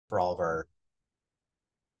for all of our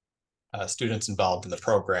students involved in the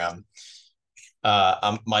program.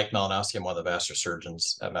 I'm Mike Malinowski. I'm one of the vascular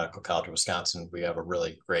surgeons at Medical College of Wisconsin. We have a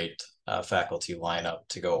really great faculty lineup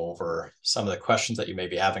to go over some of the questions that you may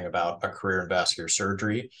be having about a career in vascular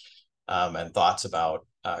surgery, and thoughts about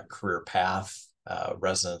career path,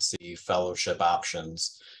 residency, fellowship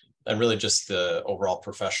options, and really just the overall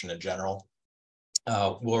profession in general.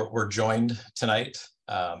 We're joined tonight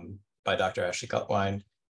by Dr. Ashley Gutwein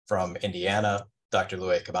from Indiana, Dr.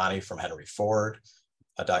 Louis Cabani from Henry Ford,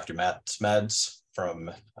 Dr. Matt Smeds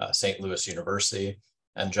from St. Louis University,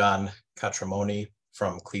 and John Catramoni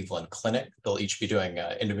from Cleveland Clinic. They'll each be doing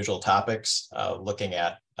individual topics looking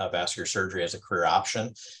at vascular surgery as a career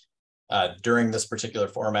option. During this particular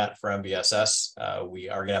format for MVSS, we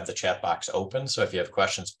are going to have the chat box open. So if you have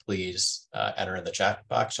questions, please enter in the chat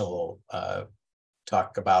box, and we'll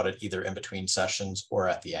talk about it either in between sessions or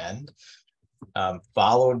at the end.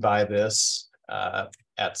 Followed by this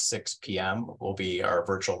at 6 p.m. will be our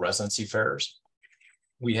virtual residency fairs.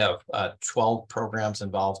 We have 12 programs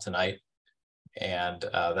involved tonight, and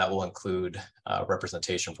that will include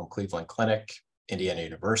representation from Cleveland Clinic, Indiana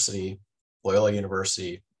University, Loyola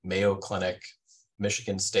University, Mayo Clinic,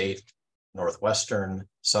 Michigan State, Northwestern,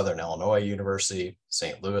 Southern Illinois University,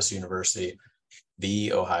 St. Louis University,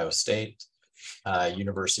 The Ohio State,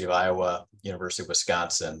 University of Iowa, University of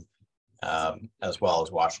Wisconsin, as well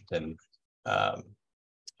as Washington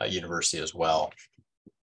University as well.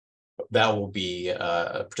 That will be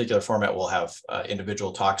a particular format. We'll have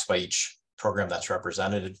individual talks by each program that's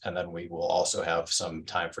represented, and then we will also have some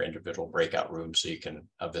time for individual breakout rooms so you can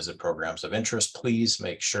visit programs of interest. Please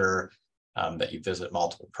make sure that you visit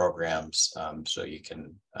multiple programs so you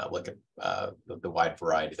can look at the wide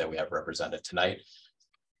variety that we have represented tonight.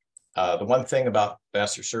 The one thing about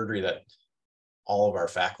vascular surgery that all of our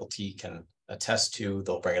faculty can attest to,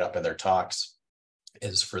 they'll bring it up in their talks,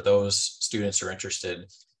 is for those students who are interested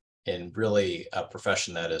in really a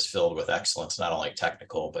profession that is filled with excellence, not only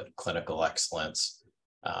technical, but clinical excellence,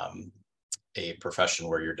 a profession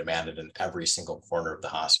where you're demanded in every single corner of the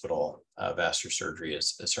hospital. Vascular surgery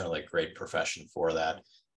is certainly a great profession for that.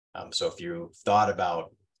 So if you've thought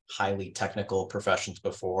about highly technical professions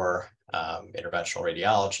before, interventional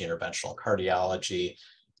radiology, interventional cardiology,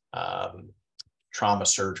 trauma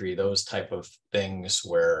surgery, those type of things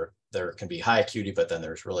where there can be high acuity, but then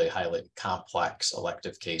there's really highly complex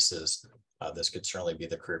elective cases, this could certainly be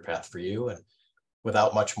the career path for you. And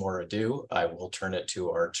without much more ado, I will turn it to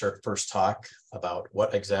our first talk about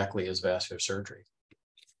what exactly is vascular surgery.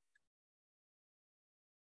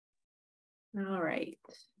 All right.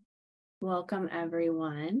 Welcome,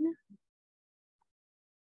 everyone.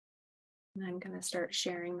 I'm going to start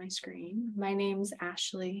sharing my screen. My name's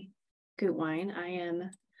Ashley Gutwein. I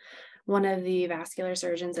am one of the vascular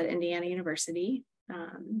surgeons at Indiana University.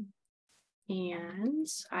 And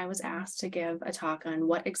I was asked to give a talk on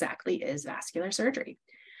what exactly is vascular surgery.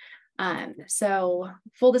 So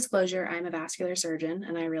full disclosure, I'm a vascular surgeon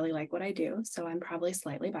and I really like what I do, so I'm probably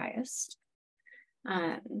slightly biased.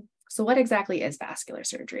 So what exactly is vascular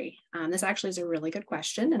surgery? This actually is a really good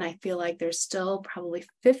question, and I feel like there's still probably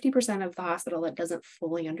 50% of the hospital that doesn't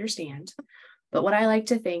fully understand. But what I like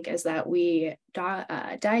to think is that we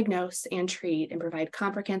diagnose and treat and provide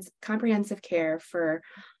comprehensive care for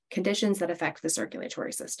conditions that affect the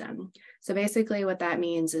circulatory system. So basically what that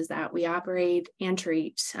means is that we operate and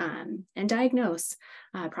treat and diagnose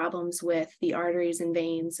problems with the arteries and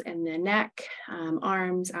veins in the neck,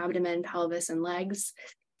 arms, abdomen, pelvis, and legs,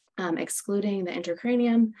 excluding the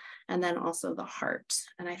intracranium, and then also the heart.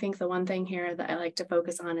 And I think the one thing here that I like to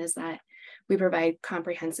focus on is that we provide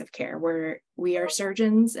comprehensive care, where we are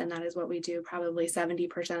surgeons, and that is what we do probably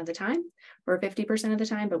 70% of the time or 50% of the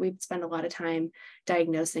time, but we spend a lot of time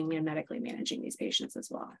diagnosing and medically managing these patients as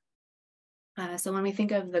well. So when we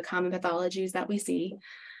think of the common pathologies that we see,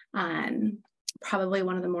 probably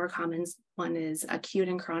one of the more common one is acute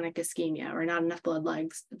and chronic ischemia, or not enough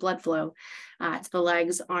blood flow to the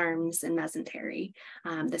legs, arms, and mesentery.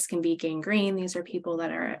 This can be gangrene. These are people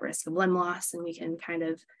that are at risk of limb loss, and we can kind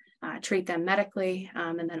of treat them medically,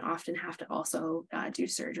 and then often have to also do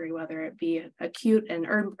surgery, whether it be acute and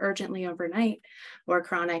urgently overnight, or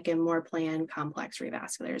chronic and more planned complex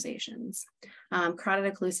revascularizations.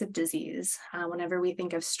 Carotid occlusive disease. Whenever we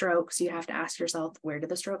think of strokes, you have to ask yourself, where did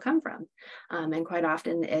the stroke come from? And quite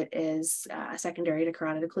often it is secondary to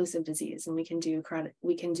carotid occlusive disease, and we can do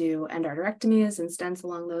endarterectomies and stents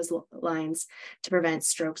along those lines to prevent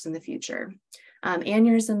strokes in the future.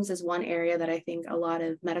 Aneurysms is one area that I think a lot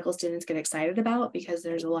of medical students get excited about because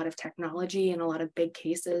there's a lot of technology and a lot of big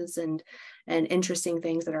cases and interesting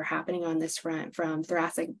things that are happening on this front, from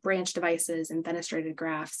thoracic branch devices and fenestrated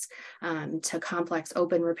grafts to complex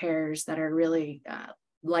open repairs that are really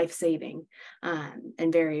life-saving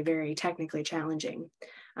and very, very technically challenging.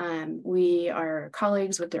 We are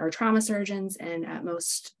colleagues with our trauma surgeons, and at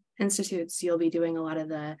most institutes, you'll be doing a lot of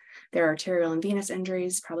their arterial and venous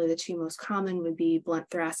injuries. Probably the two most common would be blunt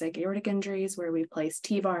thoracic aortic injuries, where we place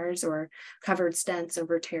T-bars or covered stents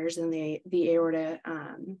over tears in the aorta,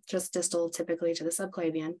 just distal typically to the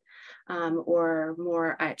subclavian, or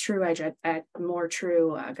more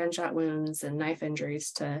true gunshot wounds and knife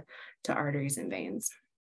injuries to arteries and veins.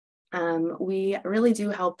 We really do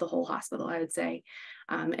help the whole hospital, I would say,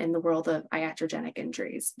 in the world of iatrogenic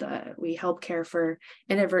injuries. We help care for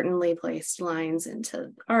inadvertently placed lines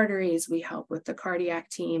into arteries. We help with the cardiac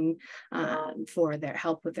team for their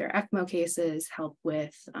help with their ECMO cases, help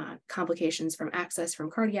with complications from access from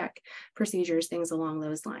cardiac procedures, things along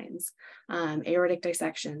those lines, aortic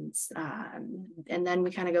dissections. And then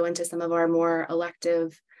we kind of go into some of our more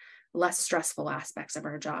elective, less stressful aspects of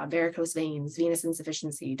our job: varicose veins, venous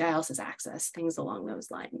insufficiency, dialysis access, things along those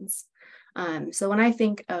lines. So when I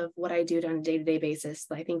think of what I do on a day-to-day basis,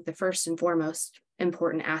 I think the first and foremost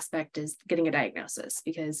important aspect is getting a diagnosis,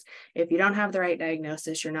 because if you don't have the right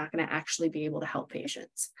diagnosis, you're not going to actually be able to help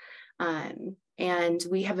patients. And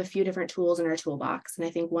we have a few different tools in our toolbox. And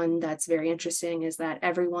I think one that's very interesting is that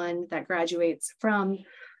everyone that graduates from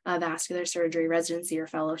a vascular surgery residency or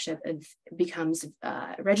fellowship becomes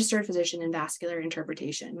a registered physician in vascular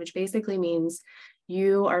interpretation, which basically means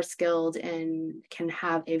you are skilled and can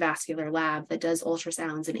have a vascular lab that does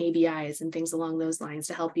ultrasounds and ABIs and things along those lines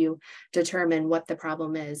to help you determine what the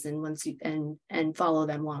problem is and follow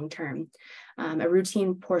them long term. A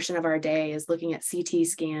routine portion of our day is looking at CT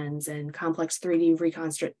scans and complex 3D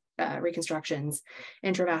reconstructions,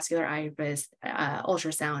 intravascular IVUS,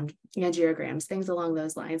 ultrasound, angiograms, things along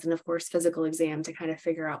those lines, and of course physical exam to kind of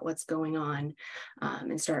figure out what's going on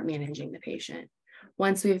and start managing the patient.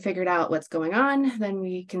 Once we've figured out what's going on, then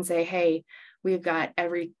we can say, hey, we've got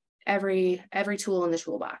every tool in the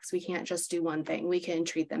toolbox. We can't just do one thing. We can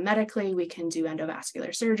treat them medically, we can do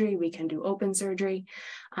endovascular surgery, we can do open surgery,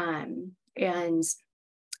 and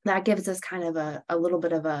that gives us kind of a little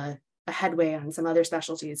bit of a headway on some other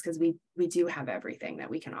specialties, because we do have everything that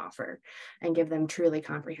we can offer and give them truly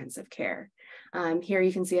comprehensive care. Here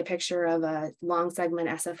you can see a picture of a long segment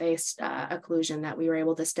SFA occlusion that we were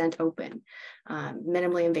able to stent open,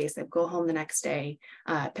 minimally invasive, go home the next day,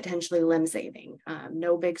 potentially limb saving.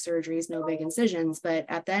 No big surgeries, no big incisions, but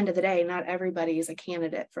at the end of the day, not everybody is a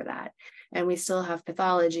candidate for that. And we still have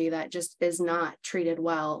pathology that just is not treated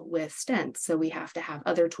well with stents. So we have to have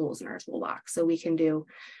other tools in our toolbox. So we can do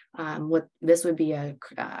what this would be a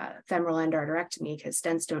femoral endarterectomy, because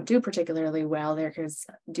stents don't do particularly well there because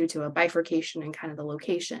due to a bifurcation in kind of the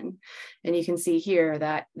location. And you can see here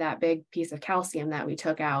that that big piece of calcium that we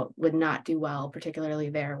took out would not do well, particularly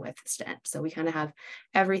there with stent. So we kind of have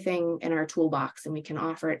everything in our toolbox and we can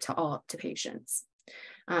offer it to patients.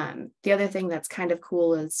 The other thing that's kind of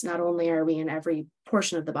cool is not only are we in every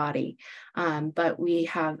portion of the body, but we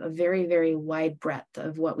have a very, very wide breadth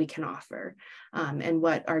of what we can offer and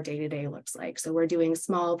what our day-to-day looks like. So we're doing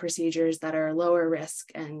small procedures that are lower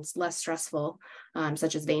risk and less stressful,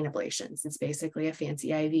 such as vein ablations. It's basically a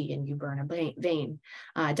fancy IV and you burn a vein,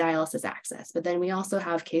 dialysis access. But then we also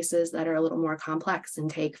have cases that are a little more complex and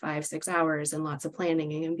take 5-6 hours and lots of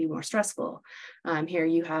planning and can be more stressful. Here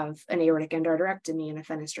you have an aortic endarterectomy and a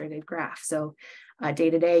fenestrated graft. So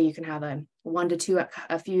day to day, you can have a 1 to 2 hour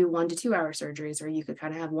surgeries, or you could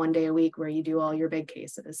kind of have one day a week where you do all your big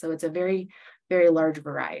cases. So it's a very, very large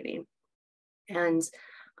variety. And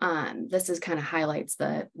this is kind of highlights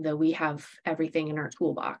the we have everything in our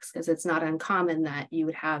toolbox, because it's not uncommon that you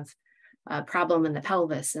would have a problem in the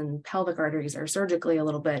pelvis, and pelvic arteries are surgically a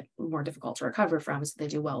little bit more difficult to recover from, so they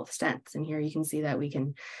do well with stents. And here you can see that we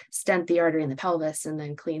can stent the artery in the pelvis and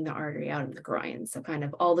then clean the artery out of the groin. So kind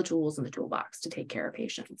of all the tools in the toolbox to take care of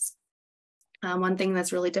patients. One thing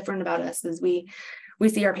that's really different about us is we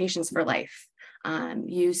see our patients for life.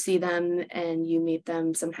 You see them and you meet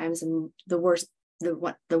them sometimes in the worst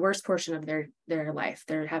portion of their life.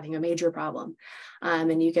 They're having a major problem,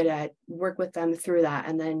 and you get to work with them through that,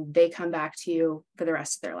 and then they come back to you for the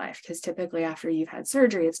rest of their life, because typically after you've had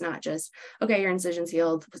surgery, it's not just, okay, your incision's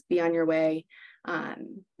healed, be on your way.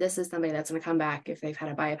 This is somebody that's going to come back if they've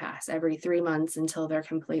had a bypass every 3 months until they're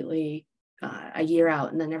completely a year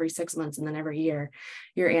out, and then every 6 months, and then every year.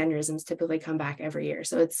 Your aneurysms typically come back every year.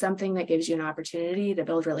 So it's something that gives you an opportunity to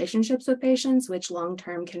build relationships with patients, which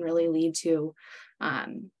long-term can really lead to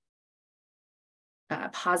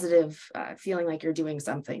positive feeling like you're doing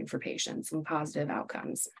something for patients and positive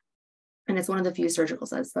outcomes. And it's one of the few surgical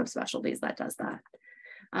subspecialties that does that.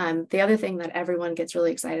 The other thing that everyone gets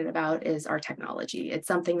really excited about is our technology. It's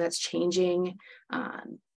something that's changing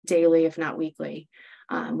daily, if not weekly.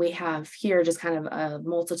 We have here just kind of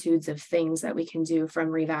multitudes of things that we can do from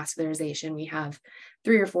revascularization. We have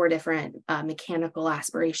 3 or 4 different mechanical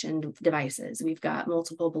aspiration devices. We've got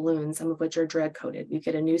multiple balloons, some of which are drug coated. We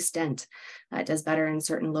get a new stent that does better in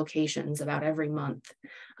certain locations about every month.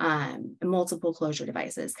 Multiple closure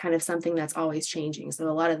devices, kind of something that's always changing. So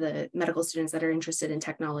a lot of the medical students that are interested in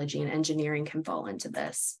technology and engineering can fall into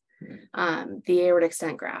this. The aortic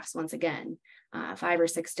stent grafts, once again, 5 or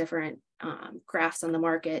 6 different grafts on the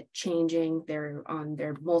market, changing. They're on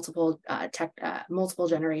their multiple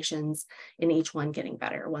generations, and each one getting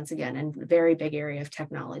better. Once again, and a very big area of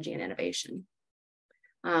technology and innovation.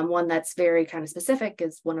 One that's very kind of specific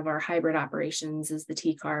is one of our hybrid operations is the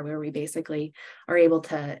TCAR, where we basically are able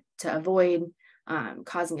to avoid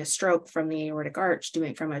causing a stroke from the aortic arch,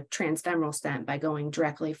 doing from a transfemoral stent by going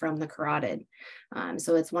directly from the carotid.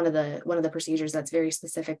 So it's one of the procedures that's very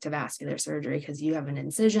specific to vascular surgery, because you have an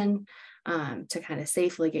incision to kind of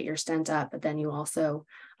safely get your stent up, but then you also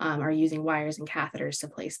are using wires and catheters to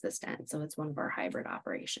place the stent. So it's one of our hybrid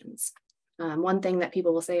operations. One thing that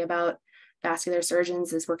people will say about vascular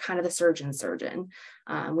surgeons is we're kind of the surgeon.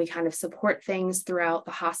 We kind of support things throughout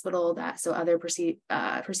the hospital so other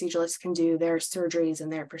proceduralists can do their surgeries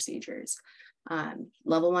and their procedures.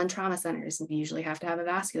 Level 1 trauma centers, we usually have to have a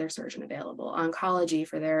vascular surgeon available. Oncology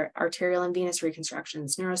for their arterial and venous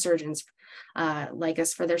reconstructions. Neurosurgeons like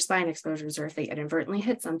us for their spine exposures, or if they inadvertently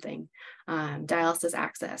hit something. Dialysis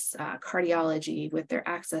access, cardiology with their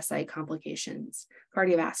access site complications.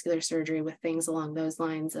 Cardiovascular surgery with things along those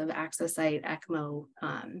lines of access site, ECMO.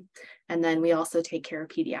 And then we also take care of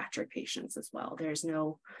pediatric patients as well.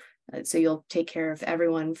 So you'll take care of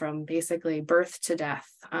everyone from basically birth to death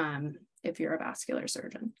if you're a vascular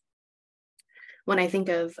surgeon. When I think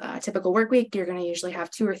of a typical work week, you're going to usually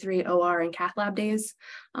have 2 or 3 OR and cath lab days,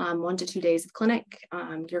 1 to 2 days of clinic.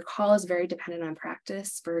 Your call is very dependent on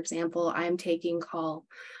practice. For example, I'm taking call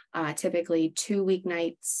typically 2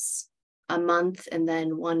 weeknights a month, and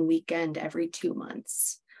then 1 weekend every 2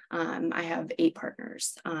 months. I have 8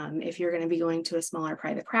 partners. If you're going to be going to a smaller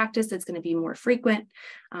private practice, it's going to be more frequent.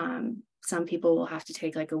 Some people will have to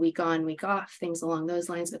take like a week on, week off, things along those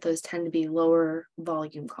lines, but those tend to be lower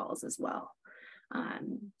volume calls as well.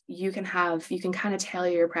 You can kind of tailor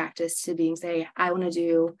your practice to say, I want to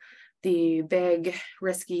do the big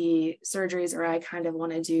risky surgeries, or I kind of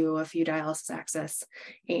want to do a few dialysis access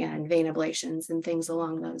and vein ablations and things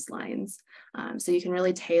along those lines. So you can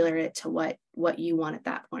really tailor it to what you want at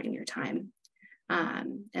that point in your time.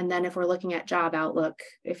 And then if we're looking at job outlook,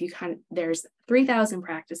 there's 3,000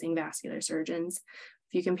 practicing vascular surgeons.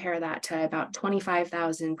 If you compare that to about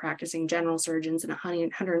 25,000 practicing general surgeons and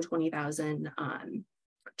 120,000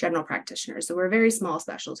 general practitioners. So we're a very small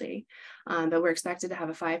specialty, but we're expected to have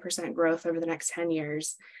a 5% growth over the next 10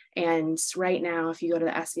 years. And right now, if you go to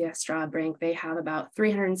the SVS job rank, they have about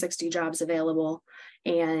 360 jobs available.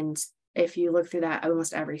 And if you look through that,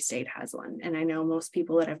 almost every state has one. And I know most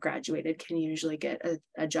people that have graduated can usually get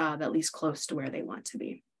a job at least close to where they want to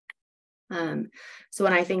be. So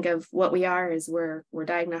when I think of what we are, is we're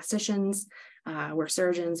diagnosticians, we're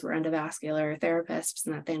surgeons, we're endovascular therapists,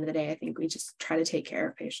 and at the end of the day, I think we just try to take care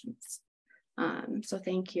of patients. So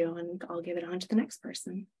thank you, and I'll give it on to the next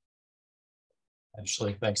person.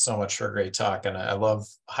 Ashley, thanks so much for a great talk, and I love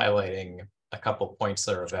highlighting a couple of points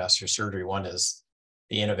there of vascular surgery. One is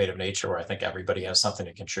the innovative nature, where I think everybody has something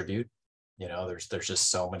to contribute. There's just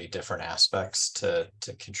so many different aspects to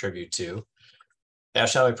contribute to.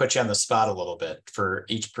 Ashley, let me put you on the spot a little bit. For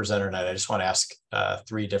each presenter tonight, I just want to ask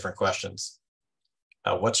 3 different questions.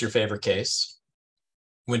 What's your favorite case?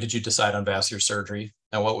 When did you decide on vascular surgery?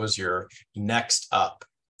 And what was your next up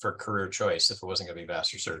for career choice if it wasn't going to be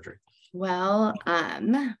vascular surgery? Well,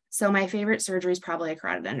 so my favorite surgery is probably a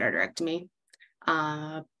carotid endarterectomy.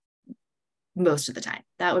 Most of the time,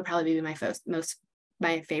 that would probably be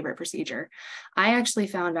my favorite procedure. I actually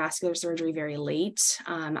found vascular surgery very late.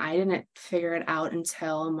 I didn't figure it out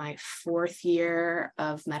until my 4th year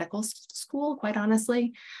of medical school, quite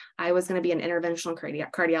honestly. I was going to be an interventional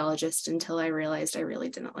cardiologist until I realized I really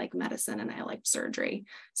didn't like medicine and I liked surgery.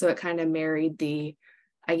 So it kind of married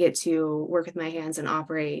I get to work with my hands and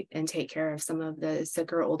operate and take care of some of the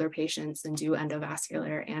sicker older patients and do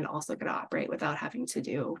endovascular, and also get to operate without having to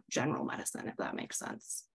do general medicine, if that makes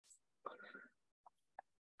sense.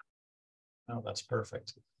 Oh, that's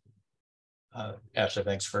perfect. Ashley,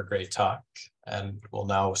 thanks for a great talk. And we'll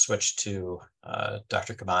now switch to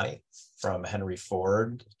Dr. Kamani from Henry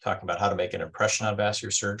Ford, talking about how to make an impression on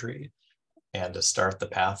vascular surgery and to start the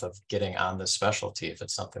path of getting on this specialty if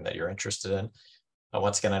it's something that you're interested in.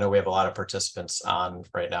 Once again, I know we have a lot of participants on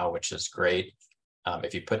right now, which is great.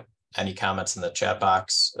 If you put any comments in the chat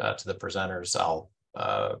box to the presenters, I'll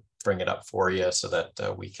bring it up for you so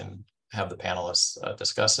that we can have the panelists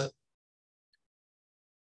discuss it.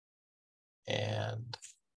 And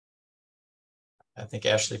I think,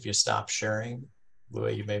 Ashley, if you stop sharing,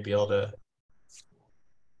 Louis, you may be able to.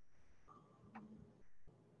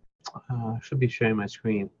 I should be sharing my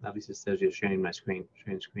screen. At least it says you're sharing my screen.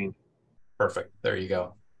 Sharing screen. Perfect. There you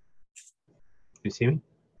go. You see me?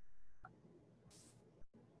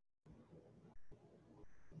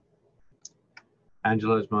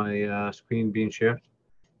 Angela, is my screen being shared?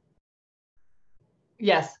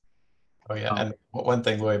 Yes. Oh yeah, and one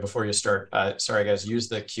thing, Louis, before you start, sorry guys, use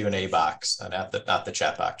the Q&A box and not the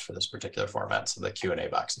chat box for this particular format. So the Q&A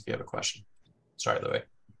box if you have a question. Sorry, Louis.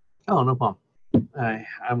 Oh, no problem.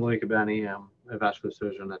 I'm Louis Cabani. I'm a vascular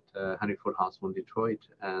surgeon at Henry Ford Hospital in Detroit,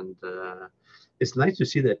 and it's nice to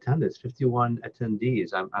see the attendance. 51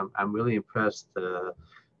 attendees. I'm really impressed,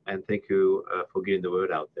 and thank you for getting the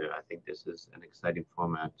word out there. I think this is an exciting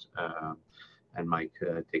format. And Mike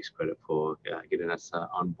takes credit for getting us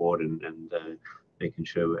on board and making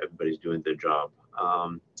sure everybody's doing their job.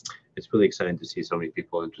 It's really exciting to see so many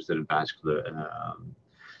people interested in vascular.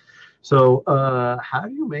 So how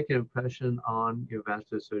do you make an impression on your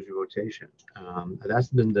vascular surgery rotation? That's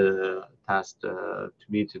been the task to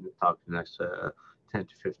me to talk the next 10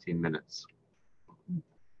 to 15 minutes.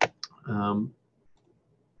 Let's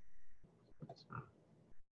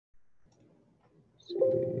see.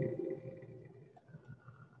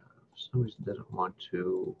 For some reason doesn't want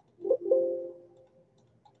to.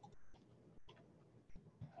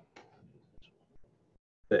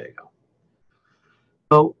 There you go.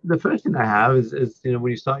 So the first thing I have is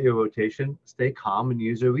when you start your rotation, stay calm and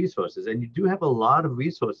use your resources. And you do have a lot of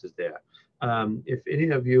resources there. If any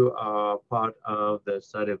of you are part of the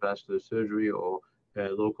Society of Vascular Surgery or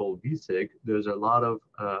local VSIG, there's a lot of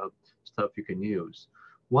stuff you can use.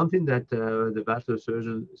 One thing that the Vascular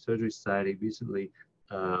Surgery Society recently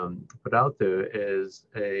put out there is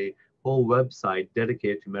a whole website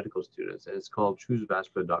dedicated to medical students, and it's called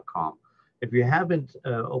choosevascular.com. If you haven't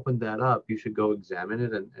opened that up, you should go examine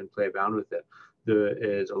it and play around with it. There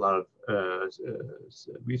is a lot of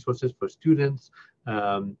resources for students.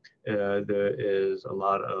 There is a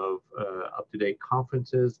lot of up-to-date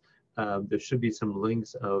conferences. There should be some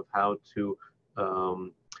links of how to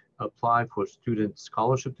apply for student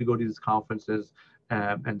scholarship to go to these conferences.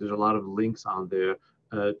 And there's a lot of links on there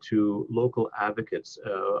to local advocates,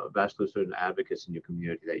 vascular surgeon advocates in your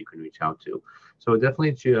community that you can reach out to. So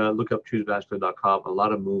definitely look up choosevascular.com, a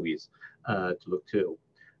lot of movies to look to.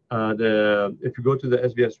 If you go to the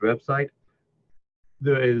SVS website,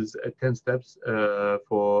 there is 10 steps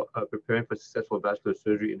for preparing for successful vascular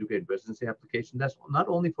surgery integrated residency application. That's not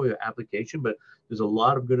only for your application, but there's a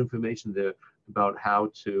lot of good information there about how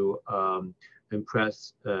to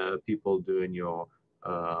impress people during your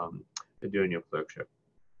clerkship.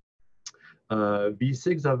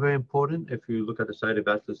 V6s are very important. If you look at the side of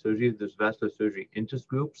vascular surgery, there's vascular surgery interest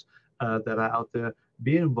groups that are out there.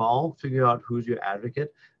 Be involved, figure out who's your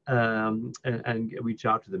advocate, and reach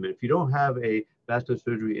out to them. And if you don't have a vascular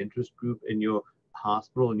surgery interest group in your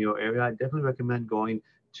hospital, in your area, I definitely recommend going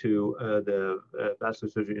to the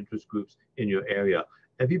vascular surgery interest groups in your area.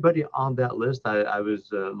 Everybody on that list, I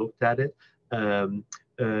was looked at it,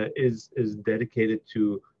 is dedicated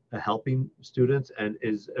to helping students and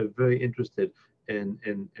is very interested in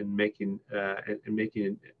making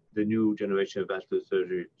the new generation of vascular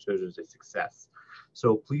surgery surgeons a success.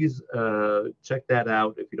 So please check that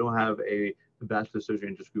out. If you don't have a vascular surgery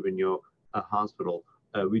interest group in your hospital,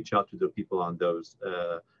 reach out to the people on those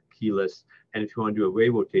key lists. And if you want to do away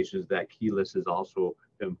rotations, that key list is also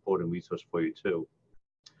an important resource for you too.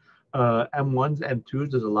 M1s, M2s,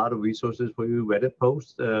 there's a lot of resources for you. Reddit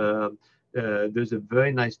posts. There's a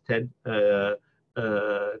very nice TEDx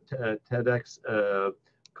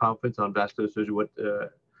conference on vascular surgery.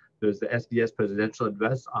 There's the SBS presidential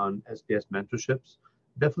address on SBS mentorships.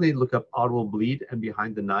 Definitely look up Audible Bleed and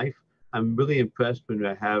Behind the Knife. I'm really impressed when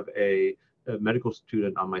I have a medical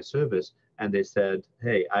student on my service and they said,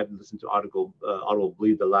 hey, I've listened to Audible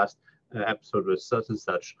Bleed the last episode with such and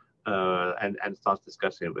such, and starts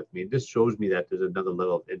discussing it with me. This shows me that there's another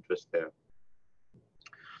level of interest there.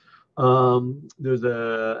 There's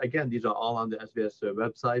again, these are all on the SVS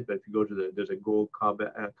website, but if you go to there's a gold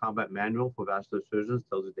combat manual for vascular surgeons,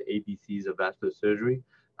 tells you the ABCs of vascular surgery.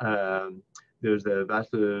 There's the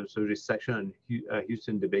vascular surgery section on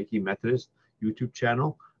Houston DeBakey Methodist YouTube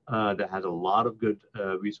channel that has a lot of good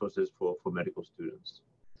resources for medical students.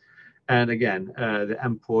 And again, the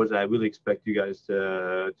MPORs, I really expect you guys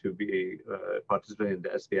to be participating in the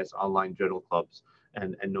SVS online journal clubs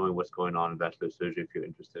and knowing what's going on in vascular surgery if you're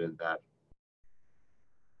interested in that.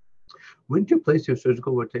 When to place your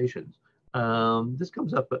surgical rotations? This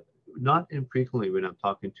comes up not infrequently when I'm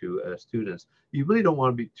talking to students. You really don't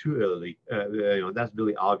want to be too early. That's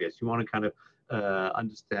really August. You want to kind of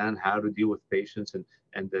understand how to deal with patients and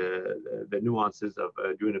the nuances of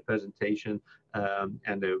doing a presentation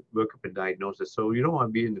and the workup and diagnosis. So you don't want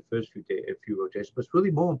to be in the first few rotations, but it's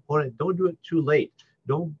really more important. Don't do it too late.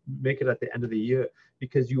 Don't make it at the end of the year,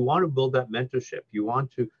 because you want to build that mentorship. You want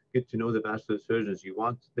to get to know the vascular surgeons. You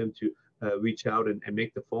want them to reach out and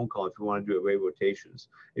make the phone call if you want to do array rotations.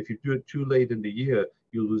 If you do it too late in the year,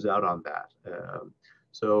 you lose out on that.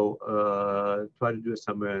 So try to do it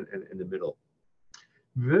somewhere in the middle.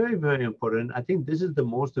 Very, very important. I think this is the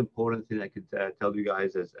most important thing I could tell you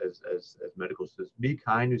guys as medical students. Be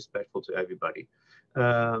kind, respectful to everybody.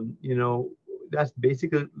 That's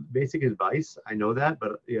basic advice. I know that,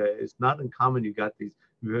 but it's not uncommon. You got these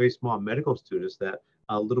very small medical students that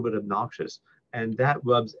are a little bit obnoxious, and that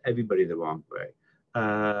rubs everybody the wrong way.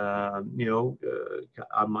 On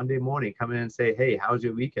Monday morning, come in and say, "Hey, how's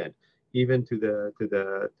your weekend?" Even to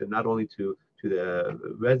not only to the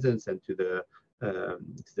residents and to the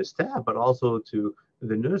staff, but also to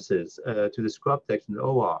the nurses, to the scrub techs in the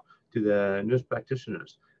OR, to the nurse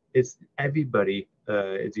practitioners. It's everybody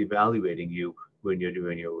is evaluating you when you're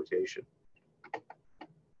doing your rotation.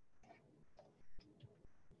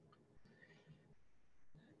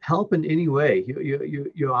 Help in any way.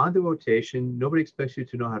 You're on the rotation. Nobody expects you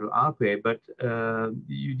to know how to operate, but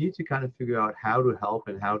you need to kind of figure out how to help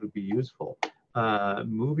and how to be useful.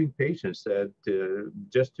 Moving patients.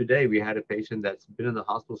 Just today, we had a patient that's been in the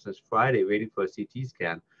hospital since Friday waiting for a CT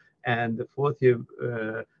scan. And the fourth year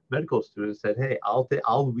medical student said, "Hey,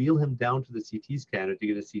 I'll wheel him down to the CT scanner to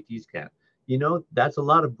get a CT scan." That's a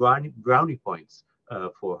lot of brownie points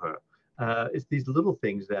for her. It's these little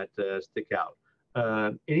things that stick out.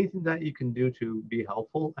 Anything that you can do to be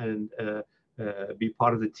helpful and be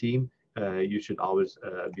part of the team, you should always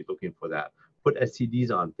be looking for that. Put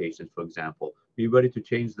SCDs on patients, for example. Be ready to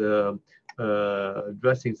change the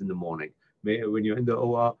dressings in the morning. When you're in the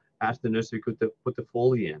OR, ask the nurse if you could put the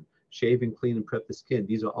Foley in. Shave and clean and prep the skin.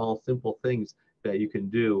 These are all simple things that you can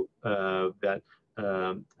do that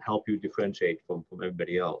help you differentiate from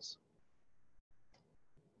everybody else.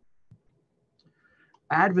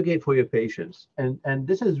 Advocate for your patients. And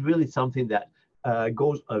this is really something that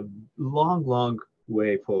goes a long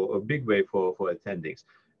way a big way for attendings.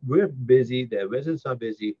 We're busy, the residents are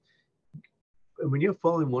busy. When you're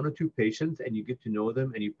following one or two patients and you get to know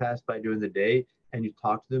them and you pass by during the day and you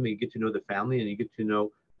talk to them and you get to know the family and you get to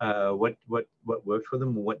know what works for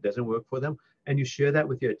them and what doesn't work for them, and you share that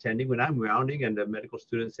with your attending. When I'm rounding and the medical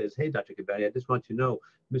student says, "Hey, Dr. Kabadi, I just want to know,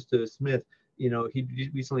 Mr. Smith, he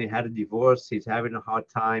recently had a divorce. He's having a hard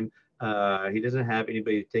time. He doesn't have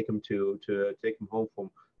anybody to take him take him home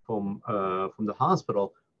from the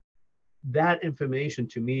hospital." That information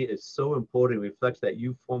to me is so important. It reflects that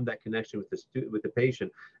you formed that connection with the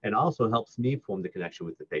patient, and also helps me form the connection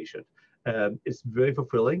with the patient. It's very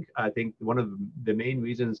fulfilling. I think one of the main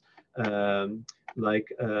reasons,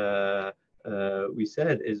 we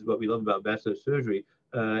said, is what we love about vascular surgery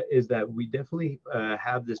is that we definitely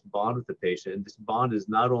have this bond with the patient. And this bond is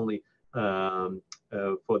not only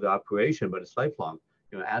for the operation, but it's lifelong.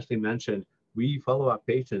 Ashley mentioned we follow our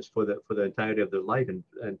patients for the entirety of their life and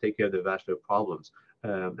take care of their vascular problems.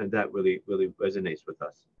 And that really resonates with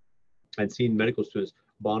us. And seeing medical students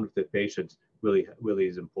bond with their patients really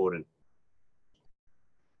is important.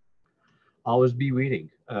 Always be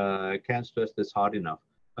reading. I can't stress this hard enough.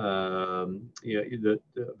 The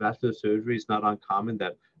vascular surgery is not uncommon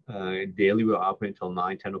that daily we're operating until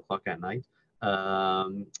 9, 10 o'clock at night.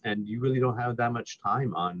 And you really don't have that much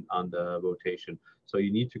time on the rotation. So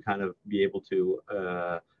you need to kind of be able to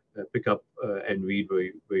pick up and read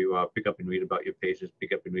where you are, pick up and read about your patients,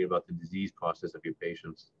 pick up and read about the disease process of your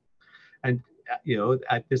patients. And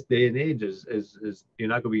at this day and age, is you're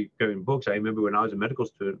not going to be carrying books. I remember when I was a medical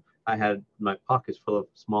student, I had my pockets full of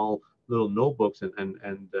small little notebooks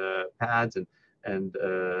and pads and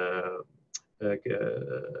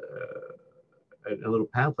little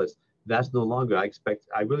pamphlets. That's no longer. I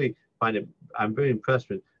really find it. I'm very impressed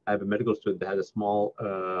when I have a medical student that has a small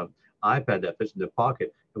iPad that fits in their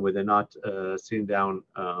pocket, and where they're not sitting down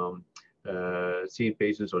seeing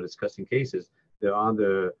patients or discussing cases, they're on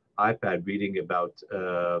their iPad reading about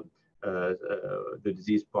the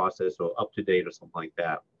disease process or up to date or something like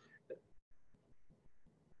that.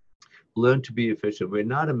 Learn to be efficient. We're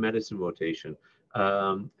not a medicine rotation.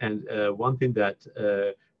 And one thing that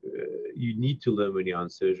you need to learn when you're on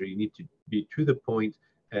surgery, you need to be to the point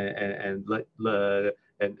and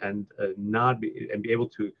not be and be able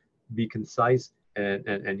to be concise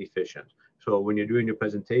and efficient. So when you're doing your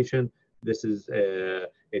presentation, this is a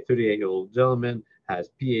 38-year-old gentleman, has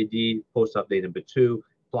PAD, post-op day number 2,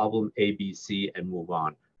 problem A, B, C, and move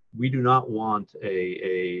on. We do not want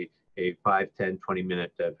a 5, 10,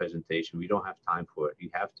 20-minute presentation. We don't have time for it. You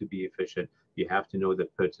have to be efficient. You have to know the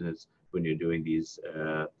pertinence when you're doing these,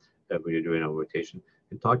 when you're doing a rotation.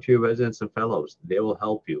 And talk to your residents and fellows. They will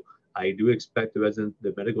help you. I do expect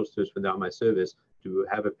the medical students when they're on my service to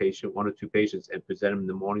have a patient, 1 or 2 patients, and present them in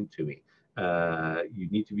the morning to me. You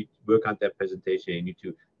need to work on that presentation. You need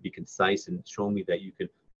to be concise and show me that you can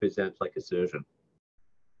present like a surgeon.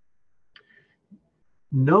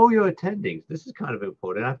 Know your attendings. This is kind of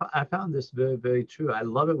important. I found this very, very true. I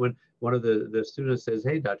love it when one of the students says,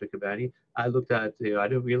 "Hey, Dr. Kabani, I looked at, I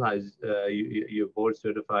didn't realize you're board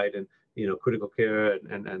certified in, critical care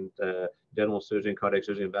and general surgery, cardiac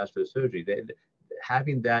surgery, and vascular surgery."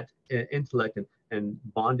 Having that intellect and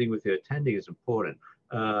bonding with your attending is important.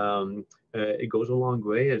 It goes a long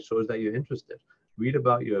way. It shows that you're interested. Read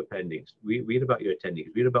about your appendings. Read about your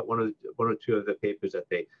attendings. Read about one or two of the papers that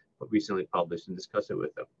they recently published and discuss it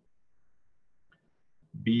with them.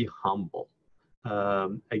 Be humble.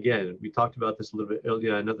 Again, we talked about this a little bit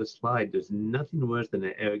earlier on another slide. There's nothing worse than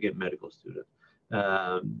an arrogant medical student.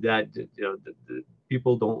 The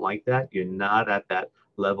people don't like that. You're not at that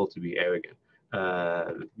level to be arrogant.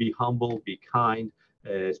 Be humble, be kind,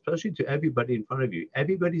 especially to everybody in front of you.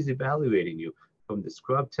 Everybody's evaluating you, from the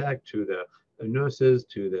scrub tech to the nurses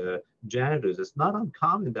to the janitors. It's not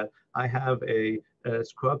uncommon that I have a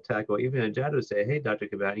scrub tech or even a janitor say, "Hey, Dr.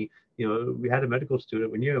 Kabani, we had a medical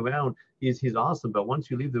student. When you're around, he's awesome, but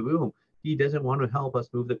once you leave the room, he doesn't want to help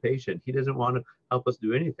us move the patient. He doesn't want to help us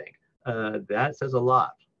do anything." That says a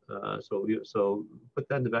lot. So put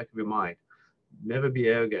that in the back of your mind. Never be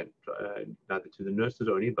arrogant, neither to the nurses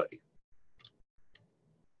or anybody.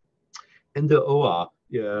 In the OR,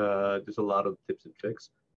 there's a lot of tips and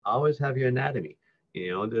tricks. Always have your anatomy.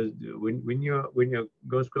 When you're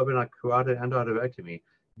going scrubbing on carotid endarterectomy,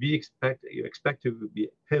 you expect to be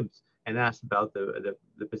pimped and asked about the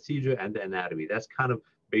procedure and the anatomy. That's kind of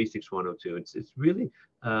basics 102. It's really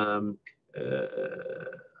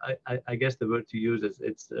I guess the word to use is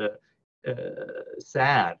it's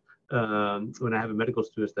sad when I have a medical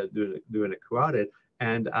student that's doing a carotid,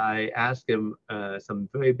 and I ask him some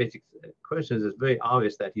very basic questions. It's very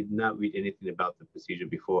obvious that he did not read anything about the procedure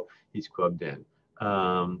before he scrubbed in.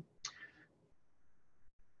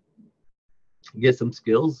 Get some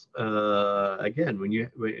skills. Again, when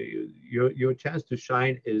your chance to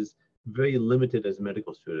shine is very limited as a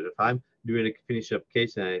medical student. If I'm doing a finish up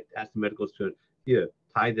case and I ask the medical student, "Here,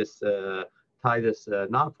 tie this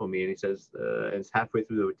knot for me," and he says, and it's halfway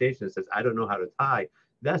through the rotation, and says, "I don't know how to tie,"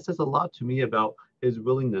 that says a lot to me about his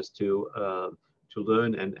willingness to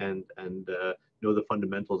learn and know the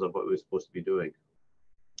fundamentals of what we're supposed to be doing.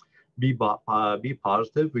 Be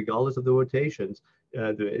positive, regardless of the rotations.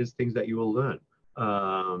 There is things that you will learn.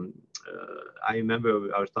 I remember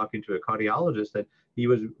I was talking to a cardiologist, and he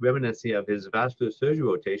was reminiscing of his vascular surgery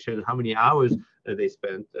rotation, how many hours they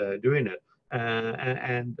spent doing it,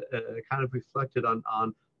 and kind of reflected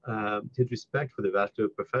on his respect for the vascular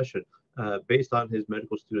profession based on his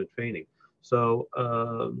medical student training. So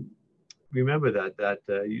remember that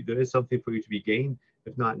there is something for you to be gained,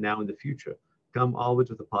 if not now, in the future. Come always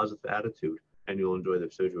with a positive attitude, and you'll enjoy the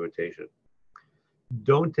surgery rotation.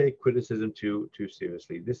 Don't take criticism too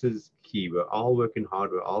seriously. This is key. We're all working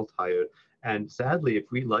hard. We're all tired. And sadly, if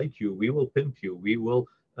we like you, we will pimp you. We will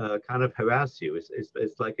kind of harass you.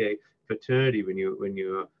 It's like a fraternity when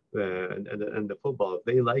you're and the football. If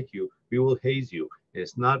they like you, we will haze you.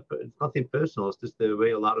 It's nothing personal. It's just the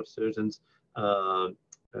way a lot of surgeons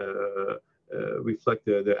reflect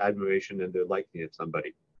their admiration and their liking of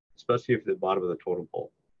somebody, especially if they're at the bottom of the totem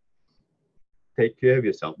pole. Take care of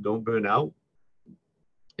yourself. Don't burn out.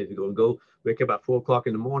 If you're going to go wake up at 4 o'clock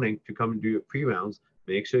in the morning to come and do your pre-rounds,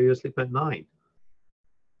 make sure you sleep at 9.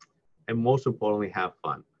 And most importantly, have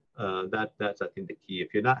fun. That's I think the key.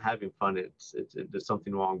 If you're not having fun, there's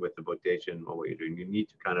something wrong with the rotation or what you're doing. You need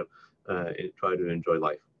to kind of try to enjoy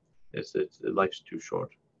life. Life's too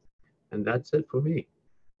short, and that's it for me.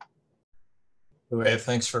 Hey,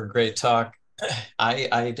 thanks for a great talk.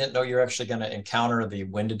 I didn't know you're actually going to encounter the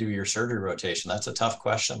when to do your surgery rotation. That's a tough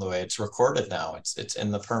question, the way it's recorded now. It's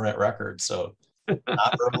in the permanent record, so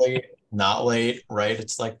not early, not late, right?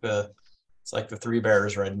 It's like the three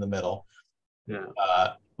bears right in the middle. Yeah.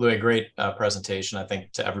 Louis, great presentation. I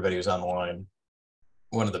think to everybody who's on the line,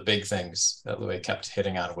 one of the big things that Louis kept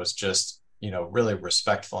hitting on was just, really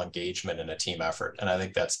respectful engagement in a team effort. And I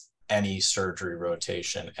think that's any surgery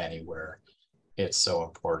rotation anywhere. It's so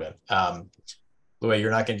important. Louis, you're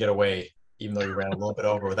not going to get away, even though you ran a little bit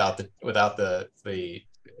over without the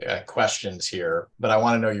questions here. But I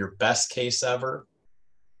want to know your best case ever.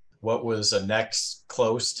 What was a next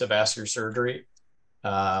close to vascular surgery?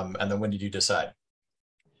 And then when did you decide?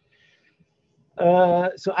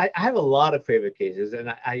 So I have a lot of favorite cases, and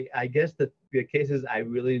I guess the cases I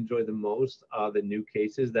really enjoy the most are the new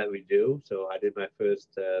cases that we do. So I did my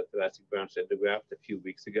first thoracic branch endograft a few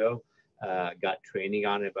weeks ago. Got training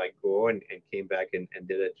on it by Gore and came back and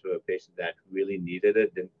did it to a patient that really needed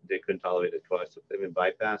it. They couldn't tolerate it twice, so they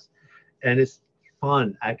bypass. And it's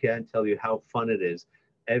fun. I can't tell you how fun it is.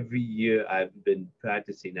 Every year I've been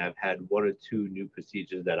practicing, I've had one or two new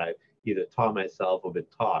procedures that I've either taught myself or been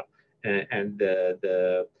taught. And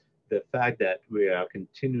the fact that we are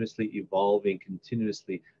continuously evolving,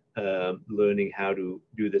 continuously learning how to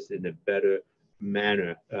do this in a better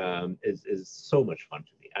manner is so much fun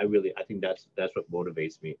to me. I think that's what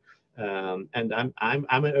motivates me. And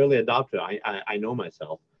I'm an early adopter. I know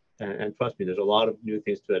myself, and trust me, there's a lot of new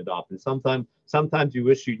things to adopt. And sometimes you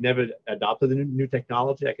wish you'd never adopted the new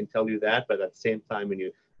technology. I can tell you that. But at the same time, when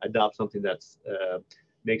you adopt something that's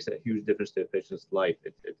makes a huge difference to a patient's life,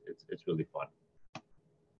 it's really fun.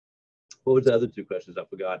 What was the other two questions I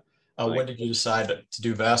forgot? When did you decide to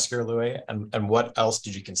do vascular, Louis, and what else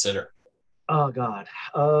did you consider? Oh God,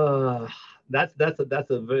 that's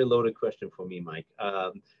a very loaded question for me, Mike.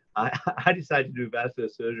 I decided to do vascular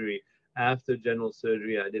surgery after general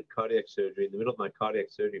surgery. I did cardiac surgery in the middle of my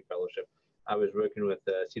cardiac surgery fellowship. I was working with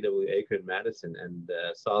C.W. Aker in Madison and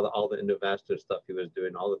saw all the endovascular stuff he was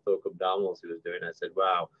doing, all the thoracoabdominals he was doing. I said,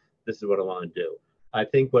 wow, this is what I want to do. I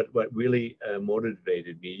think what really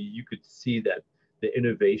motivated me, you could see that the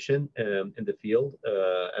innovation in the field.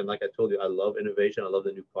 And like I told you, I love innovation. I love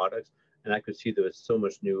the new products. And I could see there was so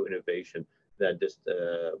much new innovation that just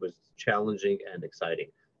was challenging and exciting.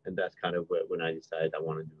 And that's kind of when I decided I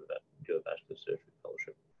want to do a vascular surgery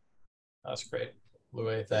fellowship. That's great.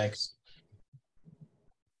 Louis, thanks.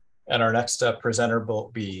 And our next presenter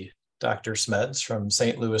will be Dr. Smeds from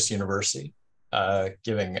St. Louis University,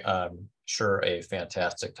 giving, sure, a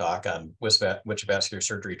fantastic talk on which vascular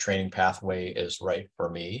surgery training pathway is right for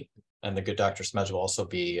me. And the good Dr. Smeds will also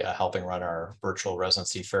be helping run our virtual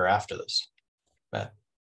residency fair after this. Matt.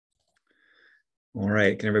 All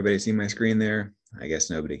right, can everybody see my screen there? I guess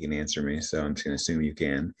nobody can answer me, so I'm just going to assume you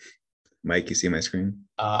can. Mike, you see my screen?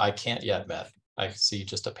 I can't yet, Matt. I see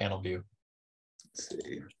just a panel view. Let's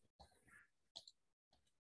see.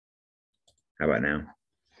 How about now?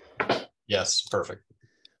 Yes, perfect.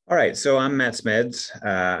 All right, so I'm Matt Smeds.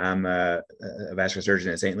 I'm a vascular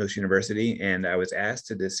surgeon at St. Louis University, and I was asked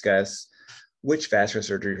to discuss which vascular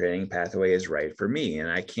surgery training pathway is right for me.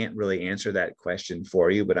 And I can't really answer that question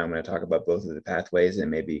for you, but I'm going to talk about both of the pathways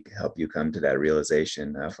and maybe help you come to that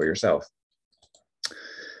realization for yourself.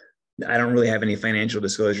 I don't really have any financial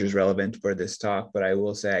disclosures relevant for this talk, but I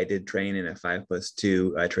will say I did train in a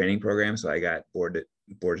 5+2 training program. So I got board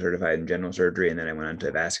certified in general surgery, and then I went on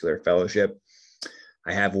to vascular fellowship.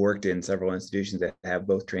 I have worked in several institutions that have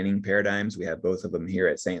both training paradigms. We have both of them here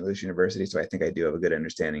at St. Louis University, so I think I do have a good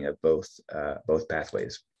understanding of both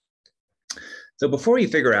pathways. So before you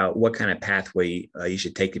figure out what kind of pathway you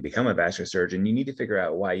should take to become a vascular surgeon, you need to figure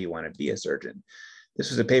out why you want to be a surgeon. This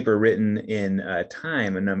was a paper written in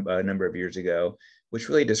Time a number of years ago, which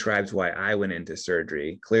really describes why I went into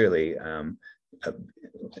surgery. Clearly,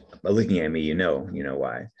 looking at me, you know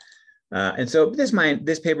why. And so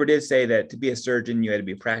this paper did say that to be a surgeon, you had to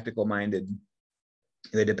be practical minded,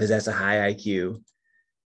 you had to possess a high IQ,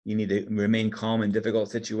 you need to remain calm in difficult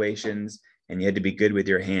situations, and you had to be good with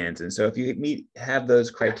your hands. And so if you have those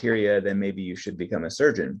criteria, then maybe you should become a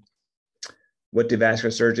surgeon. What do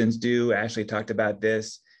vascular surgeons do? Ashley talked about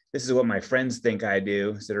this. This is what my friends think I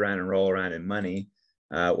do, sit around and roll around in money.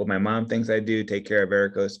 What my mom thinks I do, take care of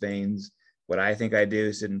varicose veins. What I think I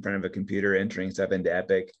do, sit in front of a computer entering stuff into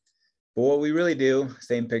Epic. But what we really do,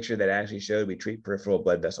 same picture that Ashley showed, we treat peripheral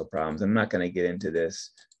blood vessel problems. I'm not going to get into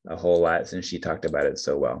this a whole lot since she talked about it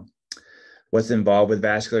so well. What's involved with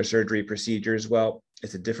vascular surgery procedures? Well,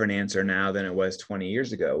 it's a different answer now than it was 20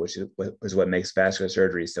 years ago, which is what makes vascular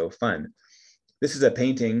surgery so fun. This is a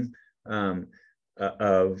painting called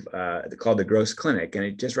the Gross Clinic, and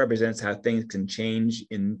it just represents how things can change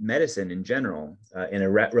in medicine in general in a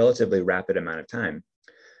relatively rapid amount of time.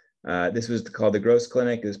 This was called the Gross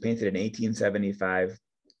Clinic. It was painted in 1875,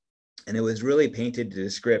 and it was really painted to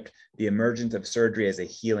describe the emergence of surgery as a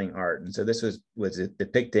healing art. And so this was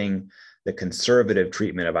depicting the conservative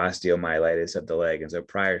treatment of osteomyelitis of the leg. And so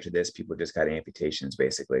prior to this, people just got amputations,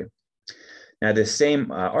 basically. Now, this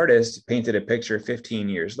same artist painted a picture 15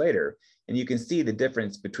 years later, and you can see the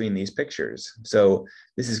difference between these pictures. So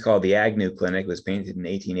this is called the Agnew Clinic. It was painted in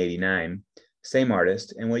 1889, same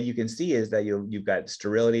artist. And what you can see is that you've got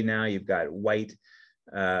sterility now, you've got white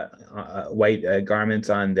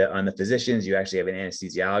garments on the physicians. You actually have an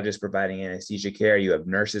anesthesiologist providing anesthesia care. You have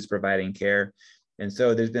nurses providing care. And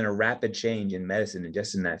so there's been a rapid change in medicine in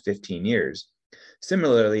just in that 15 years.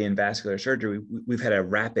 Similarly, in vascular surgery, we've had a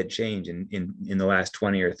rapid change in the last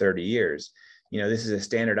 20 or 30 years. This is a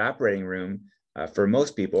standard operating room for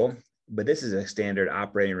most people, but this is a standard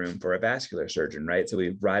operating room for a vascular surgeon, right? So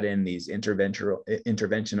we've brought in these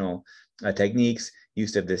interventional techniques,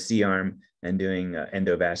 use of the C-arm, and doing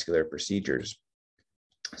endovascular procedures.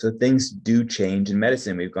 So things do change in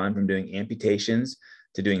medicine. We've gone from doing amputations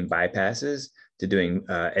to doing bypasses, to doing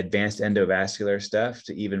advanced endovascular stuff,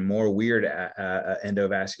 to even more weird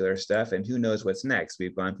endovascular stuff. And who knows what's next?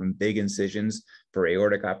 We've gone from big incisions for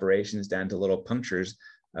aortic operations down to little punctures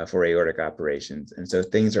for aortic operations. And so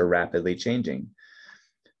things are rapidly changing.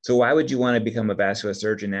 So why would you want to become a vascular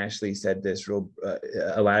surgeon? Ashley said this a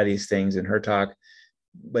lot of these things in her talk.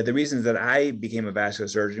 But the reasons that I became a vascular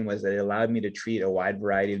surgeon was that it allowed me to treat a wide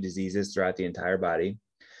variety of diseases throughout the entire body.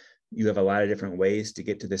 You have a lot of different ways to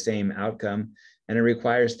get to the same outcome, and it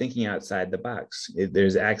requires thinking outside the box.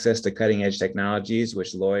 There's access to cutting edge technologies,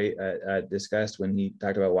 which Loy discussed when he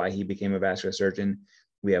talked about why he became a vascular surgeon.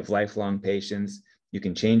 We have lifelong patients. You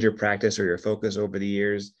can change your practice or your focus over the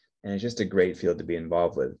years, and it's just a great field to be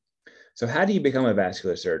involved with. So how do you become a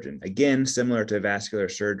vascular surgeon? Again, similar to vascular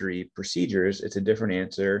surgery procedures, it's a different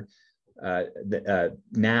answer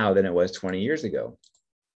now than it was 20 years ago.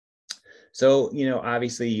 So,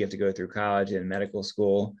 obviously you have to go through college and medical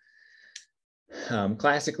school.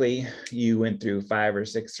 Classically, you went through 5 or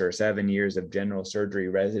 6 or 7 years of general surgery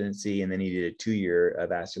residency, and then you did a 2-year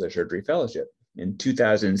vascular surgery fellowship. In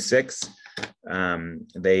 2006,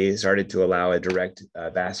 they started to allow a direct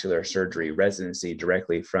vascular surgery residency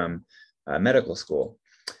directly from medical school.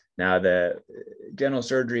 Now, the general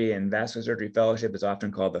surgery and vascular surgery fellowship is often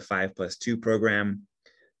called the 5+2 program.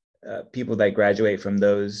 People that graduate from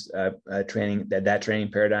those training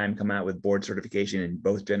paradigm come out with board certification in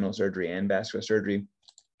both general surgery and vascular surgery.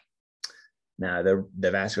 Now,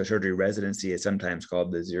 the vascular surgery residency is sometimes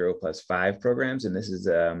called the 0+5 programs, and this is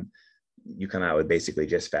you come out with basically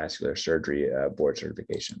just vascular surgery board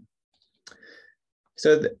certification.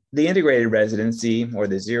 So the integrated residency, or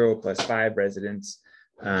the 0+5 residents,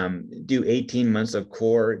 do 18 months of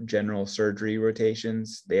core general surgery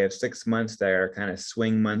rotations. They have 6 months that are kind of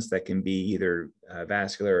swing months that can be either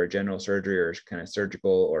vascular or general surgery or kind of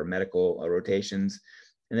surgical or medical rotations.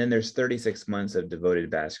 And then there's 36 months of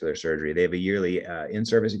devoted vascular surgery. They have a yearly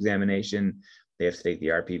in-service examination. They have to take the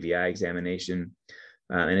RPVI examination.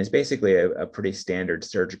 And it's basically a pretty standard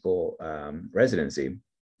surgical residency.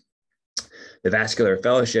 The vascular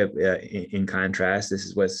fellowship, in contrast, this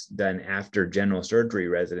is what's done after general surgery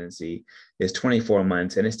residency, is 24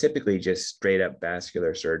 months, and it's typically just straight up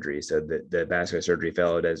vascular surgery. So the vascular surgery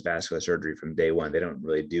fellow does vascular surgery from day one. They don't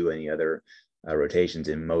really do any other rotations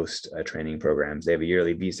in most training programs. They have a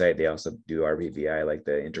yearly B-site. They also do RPVI, like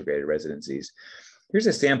the integrated residencies. Here's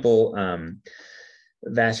a sample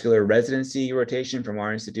vascular residency rotation from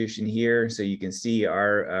our institution here. So you can see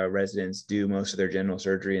our residents do most of their general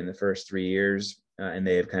surgery in the first 3 years, and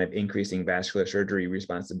they have kind of increasing vascular surgery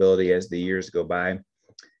responsibility as the years go by.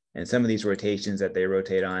 And some of these rotations that they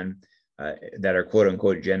rotate on that are quote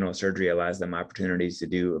unquote general surgery allows them opportunities to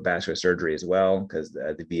do vascular surgery as well, because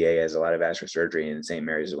the VA has a lot of vascular surgery, and St.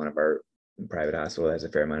 Mary's is one of our private hospitals, has a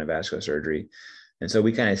fair amount of vascular surgery. And so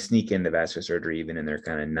we kind of sneak into vascular surgery even in their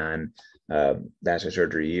kind of non-vascular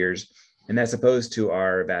surgery years. And that's opposed to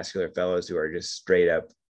our vascular fellows who are just straight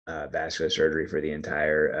up vascular surgery for the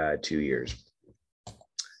entire 2 years.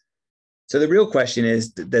 So the real question is,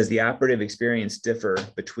 does the operative experience differ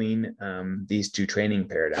between these two training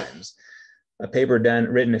paradigms? A paper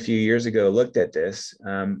written a few years ago looked at this,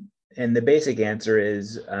 and the basic answer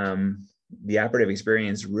is the operative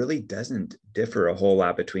experience really doesn't differ a whole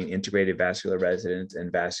lot between integrated vascular residents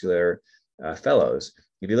and vascular fellows.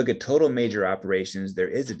 If you look at total major operations, there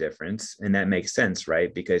is a difference, and that makes sense,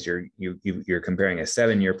 right? Because you're comparing a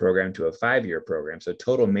 7-year program to a 5-year program. So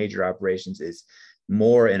total major operations is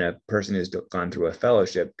more in a person who's gone through a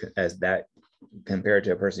fellowship as that compared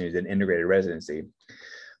to a person who's in integrated residency.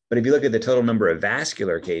 But if you look at the total number of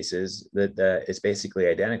vascular cases, that it's basically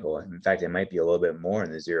identical. In fact, it might be a little bit more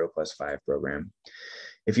in the 0+5 program.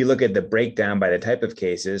 If you look at the breakdown by the type of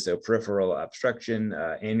cases, so peripheral obstruction,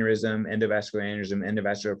 aneurysm,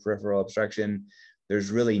 endovascular peripheral obstruction,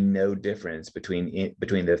 there's really no difference between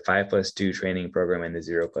the 5+2 training program and the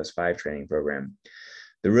 0+5 training program.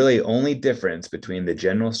 The really only difference between the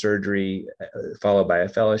general surgery followed by a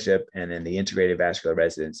fellowship and then the integrated vascular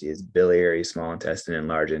residency is biliary, small intestine, and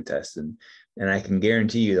large intestine. And I can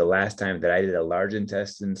guarantee you the last time that I did a large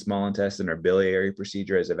intestine, small intestine, or biliary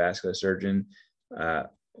procedure as a vascular surgeon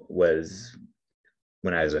was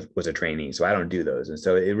when I was a trainee. So I don't do those. And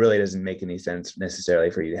so it really doesn't make any sense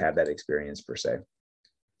necessarily for you to have that experience per se,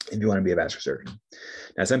 if you want to be a vascular surgeon.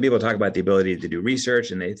 Now, some people talk about the ability to do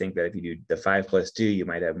research, and they think that if you do the 5+2, you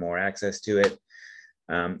might have more access to it.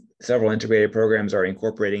 Several integrated programs are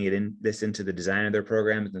incorporating this into the design of their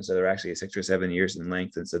programs, and so they're actually 6 or 7 years in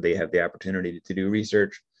length, and so they have the opportunity to do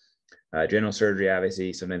research. General surgery,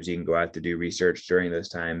 obviously, sometimes you can go out to do research during those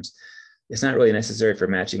times. It's not really necessary for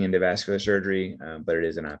matching into vascular surgery, but it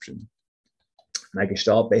is an option. My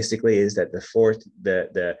gestalt basically is that the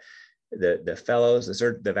fellows,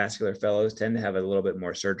 the vascular fellows tend to have a little bit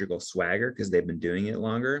more surgical swagger because they've been doing it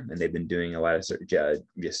longer and they've been doing a lot of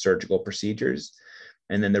surgical procedures.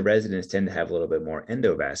 And then the residents tend to have a little bit more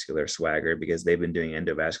endovascular swagger because they've been doing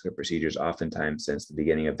endovascular procedures oftentimes since the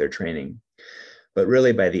beginning of their training. But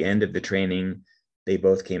really by the end of the training, they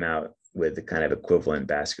both came out with the kind of equivalent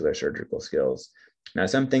vascular surgical skills. Now,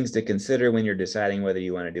 some things to consider when you're deciding whether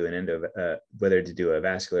you want to do whether to do a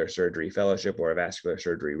vascular surgery fellowship or a vascular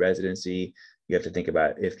surgery residency. You have to think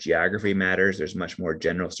about if geography matters. There's much more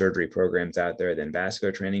general surgery programs out there than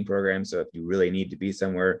vascular training programs. So if you really need to be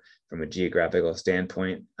somewhere from a geographical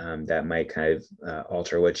standpoint, that might kind of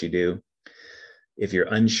alter what you do. If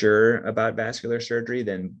you're unsure about vascular surgery,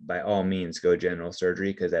 then by all means go general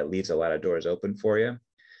surgery because that leaves a lot of doors open for you.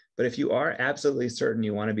 But if you are absolutely certain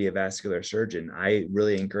you want to be a vascular surgeon, I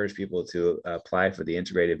really encourage people to apply for the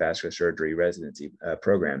integrated vascular surgery residency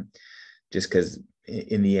program, just because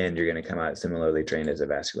in the end, you're going to come out similarly trained as a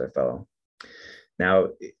vascular fellow. Now,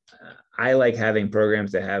 I like having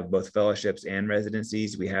programs that have both fellowships and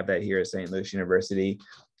residencies. We have that here at St. Louis University.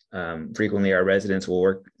 Frequently, our residents will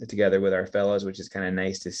work together with our fellows, which is kind of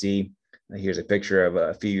nice to see. Here's a picture of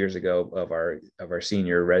a few years ago of our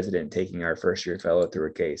senior resident taking our first year fellow through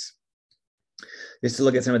a case. Just to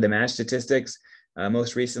look at some of the match statistics,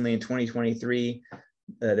 most recently in 2023,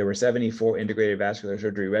 there were 74 integrated vascular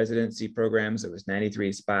surgery residency programs. There was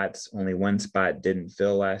 93 spots. Only 1 spot didn't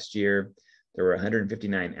fill last year. There were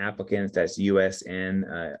 159 applicants. That's US and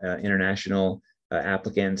international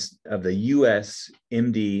applicants. Of the US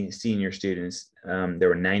MD senior students, there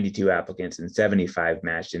were 92 applicants and 75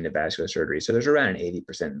 matched into vascular surgery. So there's around an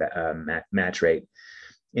 80% match rate.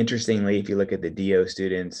 Interestingly, if you look at the DO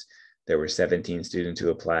students, there were 17 students who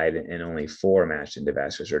applied and only 4 matched into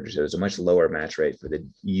vascular surgery. So there's a much lower match rate for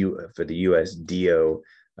the US DO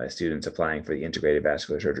students applying for the integrated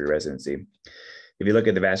vascular surgery residency. If you look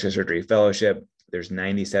at the vascular surgery fellowship, there's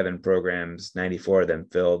 97 programs, 94 of them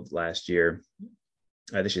filled last year.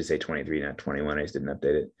 They should say 23, not 21. I just didn't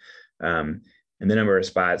update it. And the number of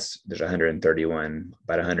spots, there's 131,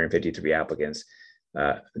 about 153 applicants.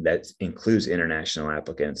 That includes international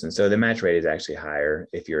applicants. And so the match rate is actually higher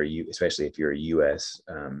if you're, especially if you're a US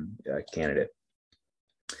candidate.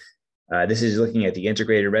 This is looking at the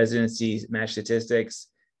integrated residency match statistics.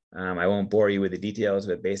 I won't bore you with the details,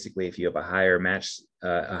 but basically if you have a higher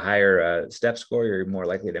step score, you're more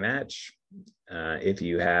likely to match. If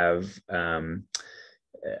you have a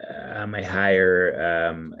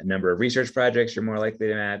higher number of research projects, you're more likely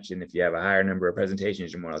to match. And if you have a higher number of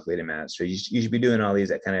presentations, you're more likely to match. So you should be doing all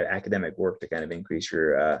these kind of academic work to kind of increase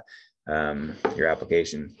your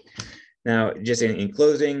application. Now, just in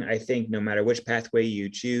closing, I think no matter which pathway you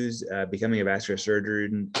choose, becoming a vascular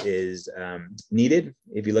surgeon is needed.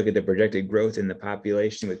 If you look at the projected growth in the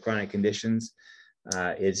population with chronic conditions,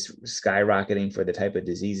 it's skyrocketing for the type of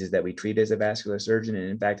diseases that we treat as a vascular surgeon. And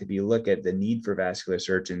in fact, if you look at the need for vascular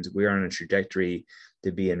surgeons, we're on a trajectory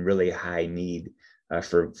to be in really high need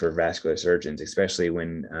for vascular surgeons, especially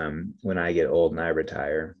when I get old and I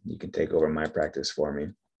retire. You can take over my practice for me.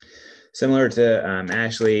 Similar to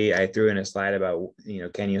Ashley, I threw in a slide about,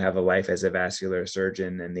 can you have a life as a vascular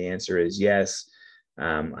surgeon? And the answer is yes.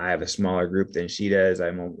 I have a smaller group than she does.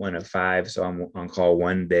 I'm one of 5, so I'm on call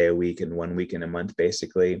 1 day a week and 1 week in a month,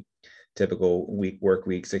 basically. Typical work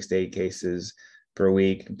week, 6 to 8 cases per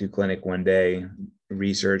week, do clinic 1 day,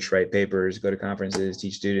 research, write papers, go to conferences,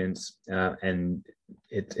 teach students, and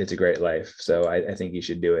it's a great life. So I think you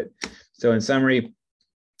should do it. So in summary,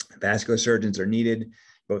 vascular surgeons are needed.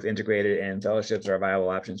 Both integrated and fellowships are viable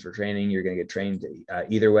options for training. You're going to get trained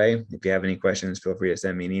either way. If you have any questions, feel free to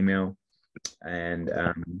send me an email. And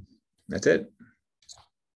that's it.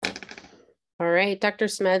 All right, Dr.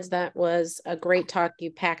 Smeds, that was a great talk.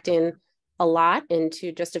 You packed in a lot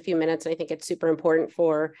into just a few minutes. I think it's super important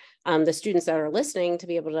for the students that are listening to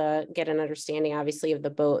be able to get an understanding, obviously, of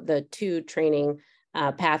the 2 training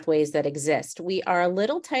pathways that exist. We are a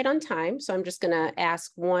little tight on time, so I'm just going to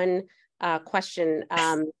ask one question.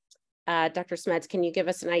 Dr. Smeds, can you give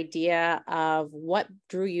us an idea of what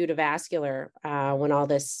drew you to vascular when all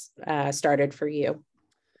this started for you?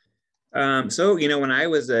 So, when I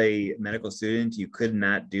was a medical student, you could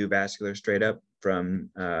not do vascular straight up from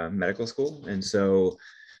medical school. And so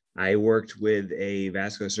I worked with a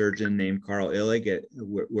vascular surgeon named Carl Illig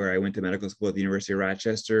where I went to medical school at the University of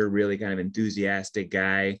Rochester, really kind of enthusiastic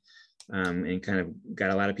guy, and kind of got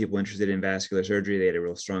a lot of people interested in vascular surgery. They had a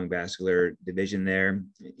real strong vascular division there.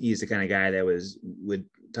 He's the kind of guy that would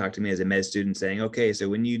talk to me as a med student saying, okay, so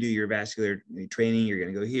when you do your vascular training, you're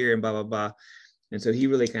going to go here and blah, blah, blah. And so he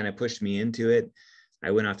really kind of pushed me into it.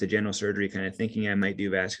 I went off to general surgery kind of thinking I might do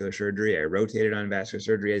vascular surgery. I rotated on vascular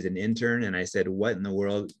surgery as an intern, and I said, what in the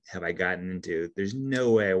world have I gotten into? There's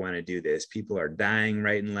no way I want to do this. People are dying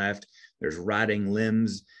right and left. There's rotting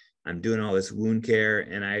limbs. I'm doing all this wound care.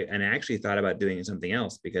 And I actually thought about doing something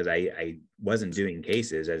else because I wasn't doing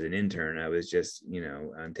cases as an intern. I was just,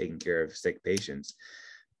 taking care of sick patients.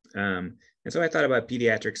 And so I thought about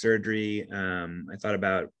pediatric surgery. I thought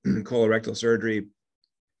about colorectal surgery,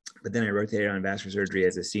 but then I rotated on vascular surgery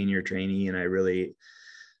as a senior trainee, and I really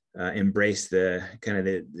embraced the kind of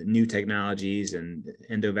the new technologies and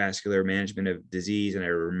endovascular management of disease. And I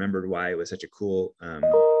remembered why it was such a cool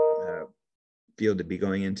field to be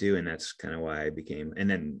going into. And that's kind of why I became, and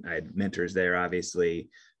then I had mentors there, obviously.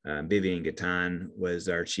 Vivian Gatan was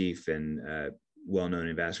our chief and well-known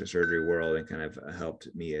in vascular surgery world, and kind of helped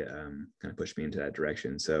me kind of push me into that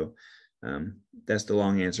direction. So that's the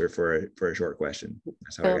long answer for a short question.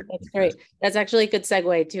 That's great. That's actually a good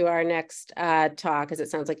segue to our next talk, because it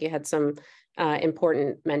sounds like you had some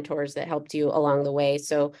important mentors that helped you along the way.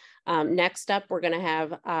 So next up, we're going to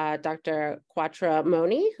have Dr. Quatra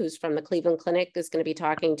Moni, who's from the Cleveland Clinic, is going to be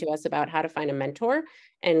talking to us about how to find a mentor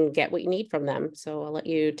and get what you need from them. So I'll let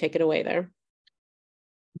you take it away there.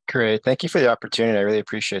 Great. Thank you for the opportunity. I really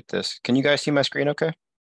appreciate this. Can you guys see my screen okay?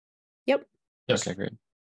 Yep. Yes. Okay, great.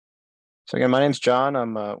 So again, my name's John.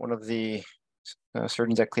 I'm one of the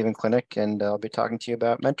surgeons at Cleveland Clinic, and I'll be talking to you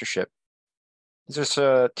about mentorship. These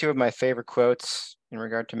are 2 of my favorite quotes in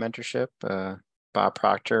regard to mentorship. Bob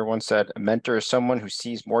Proctor once said, "A mentor is someone who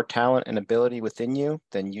sees more talent and ability within you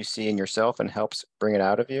than you see in yourself and helps bring it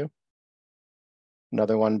out of you."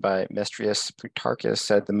 Another one by Mestrius Plutarchus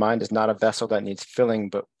said, "The mind is not a vessel that needs filling,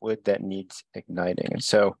 but wood that needs igniting." And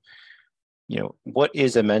so, what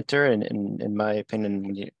is a mentor? And in my opinion,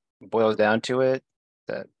 when it boils down to it,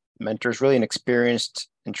 that mentor is really an experienced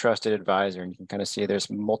and trusted advisor. And you can kind of see there's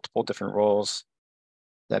multiple different roles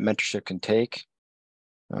that mentorship can take.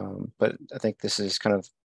 But I think this is kind of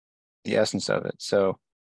the essence of it. So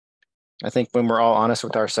I think when we're all honest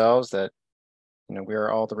with ourselves that, we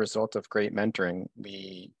are all the result of great mentoring.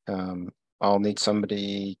 We all need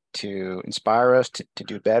somebody to inspire us to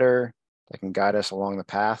do better, that can guide us along the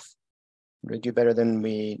path, to do better than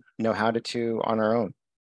we know how to do on our own.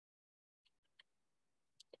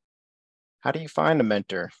 How do you find a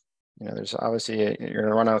mentor? There's obviously, you're going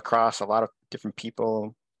to run across a lot of different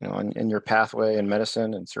people, in your pathway in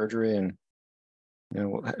medicine and surgery, and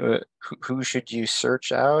who should you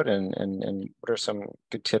search out, and what are some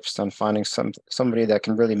good tips on finding somebody that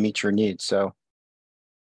can really meet your needs? So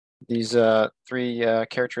these 3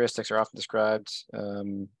 characteristics are often described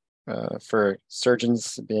for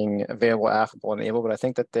surgeons being available, affable, and able, but I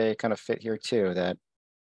think that they kind of fit here too, that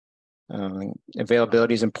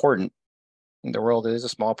availability is important. The world is a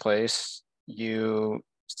small place. You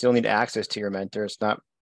still need access to your mentor. It's not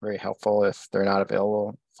very helpful if they're not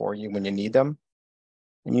available for you when you need them.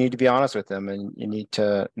 And you need to be honest with them, and you need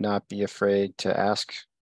to not be afraid to ask,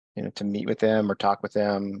 to meet with them or talk with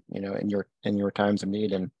them, in your times of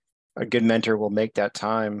need. And a good mentor will make that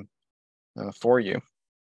time for you.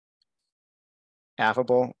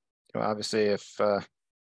 Affable obviously if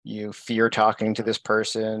you fear talking to this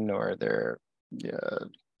person, or they're,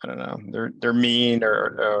 I don't know, they're mean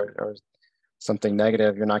or something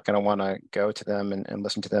negative, you're not going to want to go to them and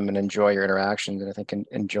listen to them and enjoy your interactions. And I think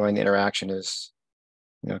enjoying the interaction is,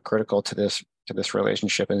 critical to this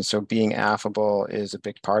relationship. And so being affable is a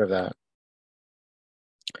big part of that.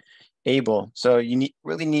 Able. So you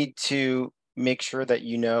really need to make sure that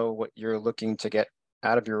you know what you're looking to get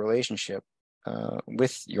out of your relationship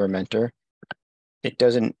with your mentor. It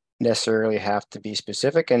doesn't necessarily have to be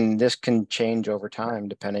specific, and this can change over time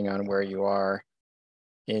depending on where you are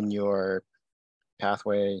in your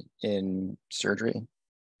pathway in surgery.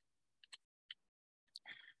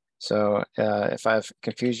 So if I've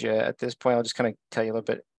confused you at this point, I'll just kind of tell you a little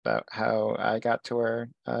bit about how I got to where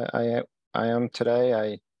I am today.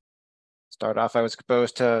 I started off, I was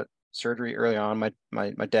exposed to surgery early on.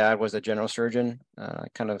 My dad was a general surgeon. I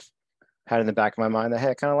kind of had in the back of my mind that,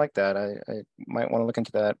 hey, I kind of like that. I might want to look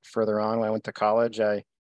into that further on. When I went to college, I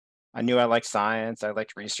knew I liked science. I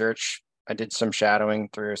liked research. I did some shadowing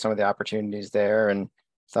through some of the opportunities there, and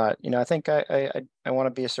thought, I think I want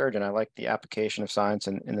to be a surgeon. I like the application of science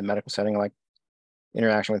in the medical setting. I like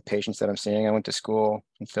interaction with patients that I'm seeing. I went to school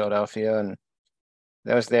in Philadelphia, and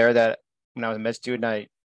that was there that when I was a med student, I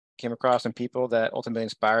came across some people that ultimately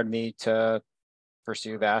inspired me to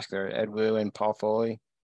pursue vascular, Ed Wu and Paul Foley.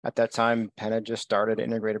 At that time, Penn had just started an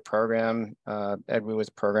integrated program. Ed Wu was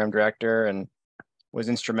program director and was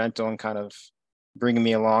instrumental in kind of bringing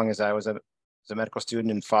me along as I was a medical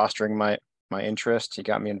student and fostering my interest. He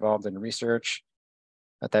got me involved in research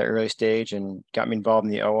at that early stage and got me involved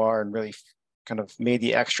in the OR, and really kind of made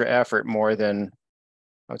the extra effort more than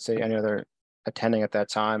I would say any other attending at that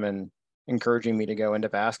time, and encouraging me to go into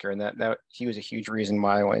vascular. And that he was a huge reason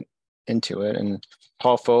why I went into it. And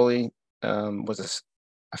Paul Foley was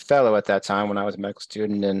a fellow at that time when I was a medical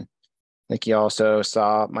student, and I think he also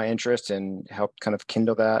saw my interest and helped kind of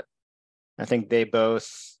kindle that. I think they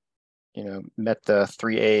both, met the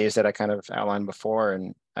 3 A's that I kind of outlined before,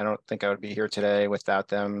 and I don't think I would be here today without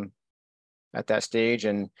them at that stage.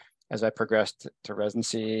 And as I progressed to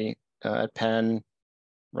residency at Penn,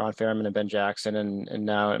 Ron Fairman and Ben Jackson, and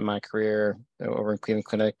now in my career over in Cleveland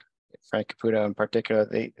Clinic, Frank Caputo in particular,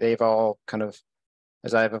 they've all kind of,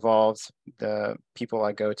 as I've evolved, the people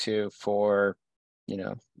I go to for,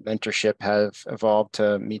 mentorship have evolved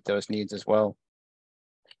to meet those needs as well.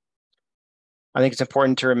 I think it's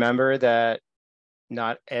important to remember that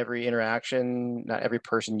not every interaction, not every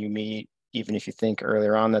person you meet, even if you think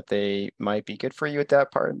earlier on that they might be good for you at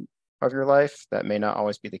that part of your life, that may not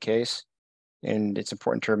always be the case. And it's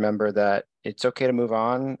important to remember that it's okay to move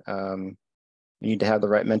on. You need to have the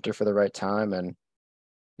right mentor for the right time. And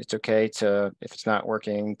it's okay to, if it's not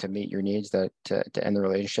working, to meet your needs, to end the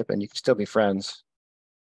relationship, and you can still be friends.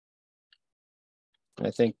 And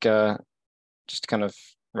I think just to kind of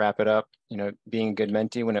wrap it up, being a good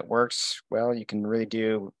mentee, when it works well, you can really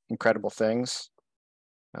do incredible things.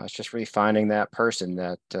 It's just really finding that person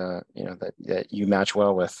that that you match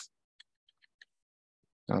well with.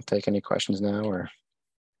 I'll take any questions now, or.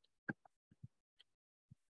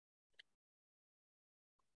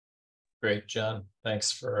 Great, John.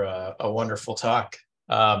 Thanks for a wonderful talk.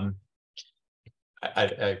 I'm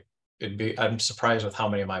surprised with how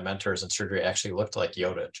many of my mentors in surgery actually looked like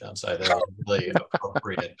Yoda, John. So that was a really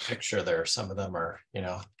appropriate picture there. Some of them are,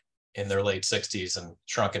 in their late 60s and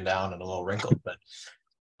shrunken down and a little wrinkled. But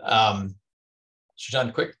so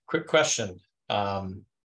John, quick question.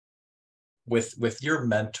 With your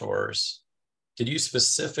mentors, did you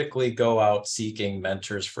specifically go out seeking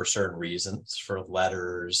mentors for certain reasons, for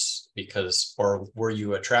letters, or were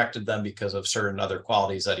you attracted to them because of certain other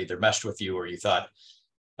qualities that either meshed with you or you thought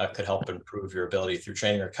could help improve your ability through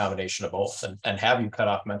training, or a combination of both? And have you cut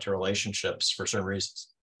off mentor relationships for certain reasons?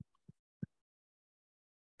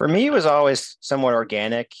 For me, it was always somewhat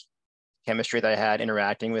organic chemistry that I had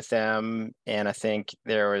interacting with them. And I think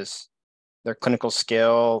there was their clinical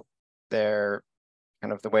skill, their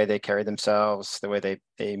kind of the way they carried themselves, the way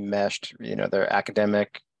they meshed, their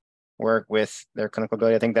academic work with their clinical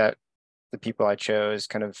ability. I think that the people I chose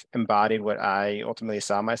kind of embodied what I ultimately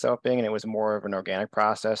saw myself being, and it was more of an organic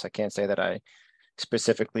process. I can't say that I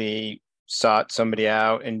specifically sought somebody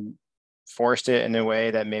out and forced it in a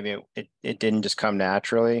way that maybe it didn't just come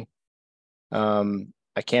naturally.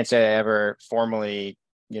 I can't say I ever formally,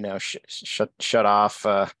 shut off,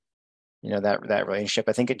 that relationship.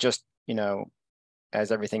 I think it just,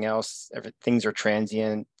 as everything else, things are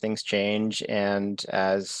transient, things change, and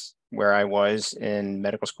as where I was in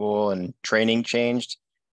medical school and training changed,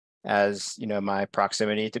 as my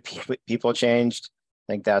proximity to people changed,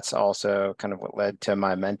 think that's also kind of what led to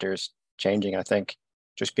my mentors changing. I think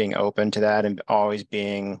just being open to that and always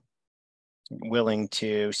being willing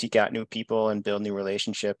to seek out new people and build new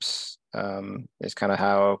relationships is kind of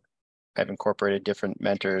how I've incorporated different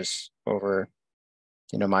mentors over,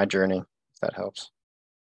 my journey, if that helps.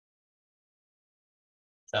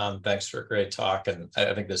 Thanks for a great talk. And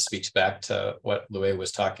I think this speaks back to what Louis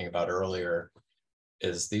was talking about earlier,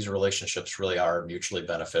 is these relationships really are mutually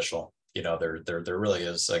beneficial. There really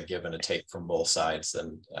is a give and a take from both sides.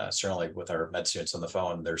 And certainly with our med students on the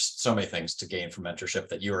phone, there's so many things to gain from mentorship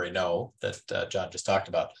that you already know that John just talked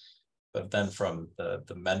about. But then from the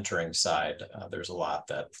mentoring side, there's a lot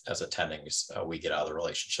that as attendings, we get out of the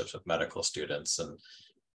relationships with medical students. And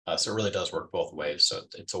so it really does work both ways. So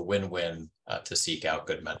it's a win-win to seek out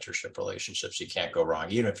good mentorship relationships. You can't go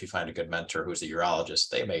wrong. Even if you find a good mentor who's a urologist,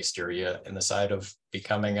 they may steer you in the side of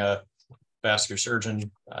becoming a vascular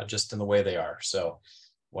surgeon just in the way they are. So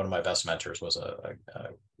one of my best mentors was a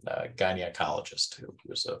gynecologist who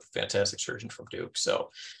was a fantastic surgeon from Duke. So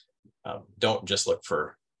don't just look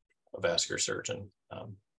for a vascular surgeon.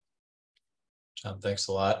 John, thanks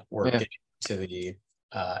a lot. We're getting to the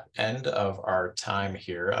end of our time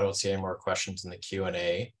here. I don't see any more questions in the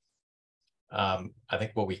Q&A. I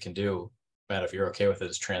think what we can do, Matt, if you're okay with it,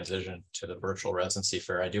 is transition to the virtual residency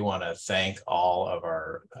fair. I do want to thank all of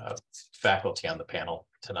our faculty on the panel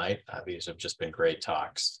tonight. These have just been great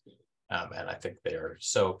talks. And I think they are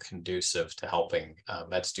so conducive to helping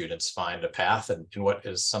med students find a path in what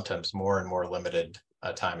is sometimes more and more limited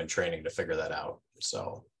time and training to figure that out.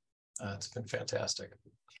 So it's been fantastic.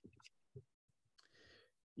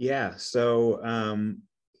 Yeah, so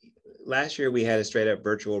last year we had a straight up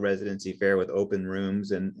virtual residency fair with open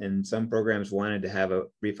rooms, and some programs wanted to have a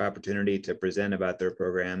brief opportunity to present about their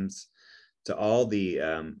programs to all the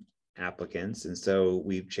applicants. And so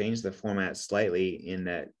we've changed the format slightly in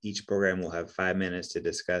that each program will have 5 minutes to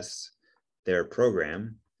discuss their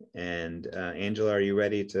program. And Angela, are you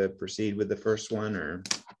ready to proceed with the first one? Or?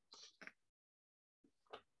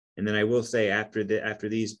 And then I will say after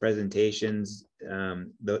these presentations,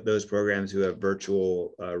 those programs who have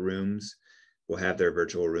virtual rooms will have their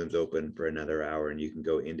virtual rooms open for another hour, and you can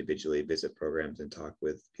go individually visit programs and talk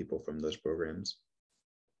with people from those programs.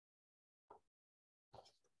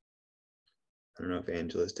 I don't know if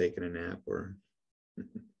Angela's taking a nap or.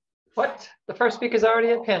 What? The first speaker is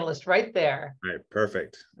already a panelist right there. All right,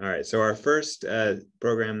 perfect. All right, so our first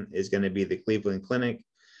program is going to be the Cleveland Clinic.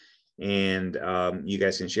 And you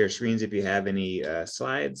guys can share screens if you have any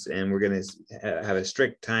slides, and we're going to have a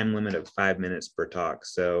strict time limit of 5 minutes per talk.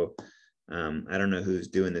 So I don't know who's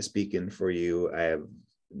doing the speaking for you. I have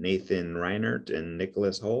Nathan Reinert and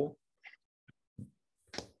Nicholas Hull.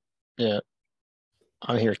 Yeah,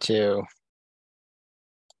 I'm here too.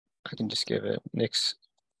 I can just give it. Nick's,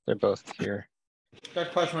 they're both here.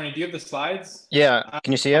 Dr. Pashmani, do you have the slides? Yeah,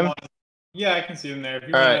 can you see them? Yeah, I can see them there. If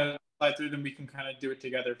you want to slide through them, we can kind of do it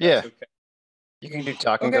together. If that's okay. You can do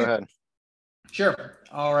talking. Go ahead. Sure.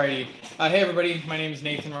 All righty. Hey, everybody. My name is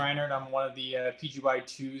Nathan Reinert. I'm one of the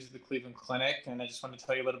PGY2s of the Cleveland Clinic, and I just want to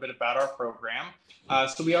tell you a little bit about our program.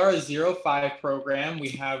 So we are a 0-5 program. We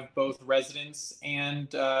have both residents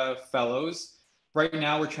and fellows. Right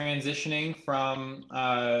now, we're transitioning from,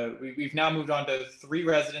 we've now moved on to 3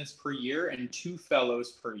 residents per year and 2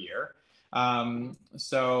 fellows per year.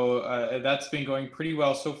 So that's been going pretty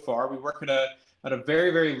well so far. We work at a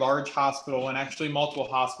very, very large hospital, and actually multiple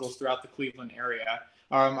hospitals throughout the Cleveland area.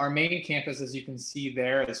 Our main campus, as you can see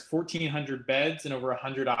there, is 1,400 beds and over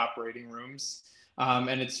 100 operating rooms.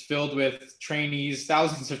 And it's filled with trainees,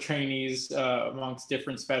 thousands of trainees amongst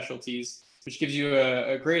different specialties, which gives you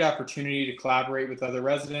a great opportunity to collaborate with other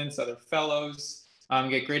residents, other fellows,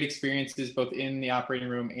 get great experiences both in the operating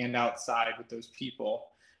room and outside with those people.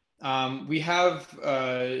 We have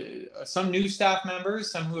some new staff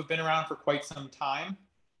members, some who have been around for quite some time.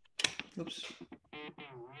 Oops.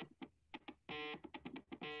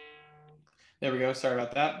 There we go. Sorry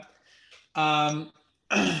about that.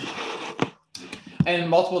 And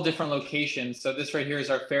multiple different locations. So this right here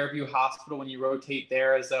is our Fairview Hospital. When you rotate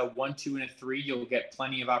there as a 1, 2, and a 3, you'll get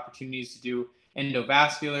plenty of opportunities to do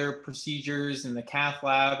endovascular procedures in the cath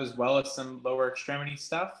lab, as well as some lower extremity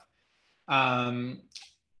stuff. And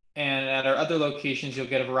at our other locations, you'll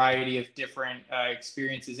get a variety of different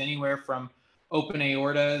experiences, anywhere from open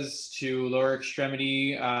aortas to lower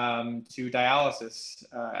extremity to dialysis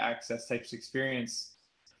access types of experience.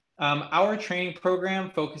 Our training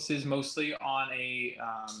program focuses mostly on a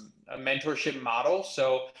mentorship model.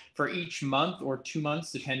 So for each month or 2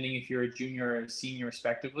 months, depending if you're a junior or a senior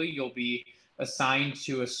respectively, you'll be assigned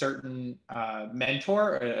to a certain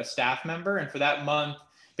mentor, a staff member. And for that month,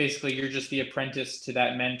 basically, you're just the apprentice to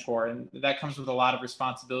that mentor. And that comes with a lot of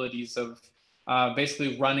responsibilities of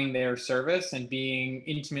basically running their service and being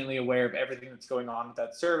intimately aware of everything that's going on with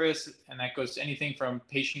that service. And that goes to anything from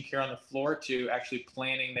patient care on the floor to actually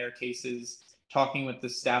planning their cases, talking with the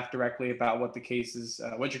staff directly about what the case is,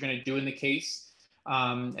 what you're going to do in the case.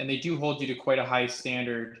 And they do hold you to quite a high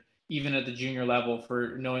standard, even at the junior level,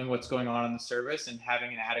 for knowing what's going on in the service and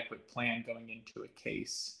having an adequate plan going into a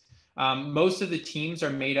case. Most of the teams are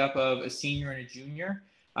made up of a senior and a junior.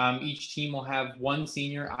 Each team will have one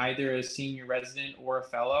senior, either a senior resident or a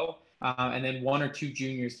fellow, and then one or two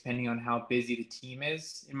juniors, depending on how busy the team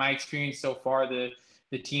is. In my experience so far,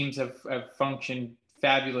 the teams have functioned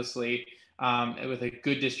fabulously with a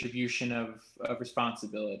good distribution of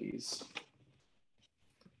responsibilities.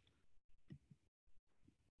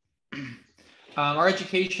 Our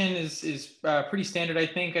education is pretty standard, I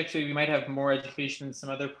think. Actually, we might have more education than some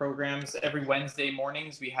other programs. Every Wednesday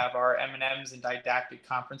mornings, we have our M&Ms and didactic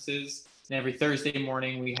conferences. And every Thursday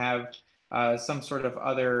morning, we have some sort of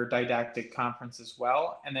other didactic conference as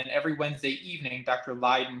well. And then every Wednesday evening, Dr.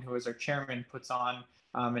 Leiden, who is our chairman, puts on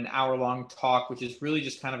an hour-long talk, which is really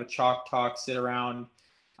just kind of a chalk talk, sit around,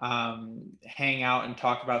 hang out, and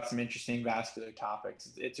talk about some interesting vascular topics.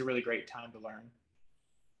 It's a really great time to learn.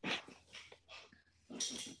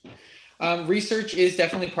 Research is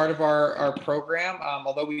definitely part of our program.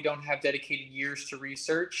 Although we don't have dedicated years to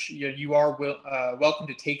research, you are welcome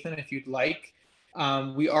to take them if you'd like.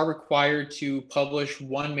 We are required to publish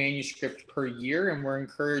one manuscript per year, and we're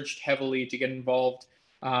encouraged heavily to get involved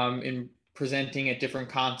in presenting at different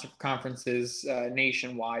conferences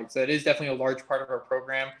nationwide. So that is definitely a large part of our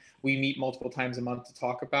program. We meet multiple times a month to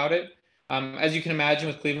talk about it. As you can imagine,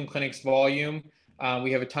 with Cleveland Clinic's volume,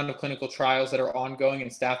 we have a ton of clinical trials that are ongoing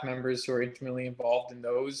and staff members who are intimately involved in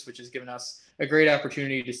those, which has given us a great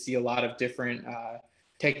opportunity to see a lot of different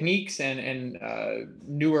techniques and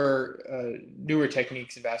newer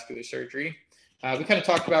techniques in vascular surgery. We kind of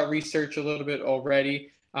talked about research a little bit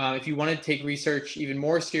already. If you want to take research even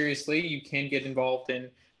more seriously, you can get involved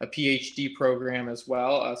in a PhD program as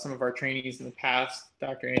well. Some of our trainees in the past,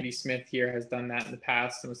 Dr. Andy Smith here has done that in the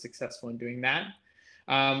past and was successful in doing that.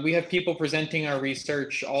 We have people presenting our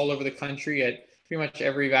research all over the country at pretty much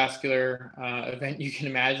every vascular event you can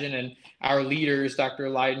imagine. And our leaders, Dr.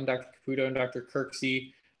 Leiden, Dr. Caputo, and Dr.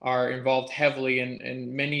 Kirksey, are involved heavily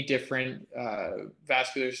in many different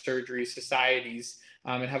vascular surgery societies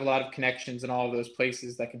and have a lot of connections in all of those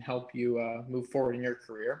places that can help you move forward in your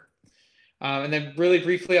career. And then really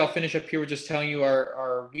briefly, I'll finish up here with just telling you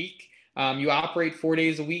our week. You operate 4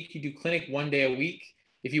 days a week. You do clinic 1 day a week.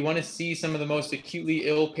 If you want to see some of the most acutely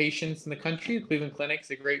ill patients in the country, the Cleveland Clinic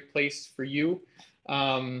is a great place for you.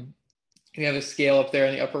 We have a scale up there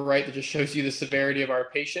in the upper right that just shows you the severity of our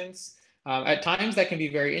patients. At times that can be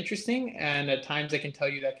very interesting, and at times I can tell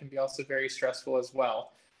you that can be also very stressful as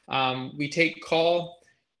well. We take call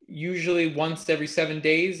usually once every 7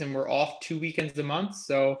 days, and we're off 2 weekends a month,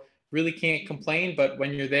 so really can't complain. But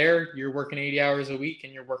when you're there, you're working 80 hours a week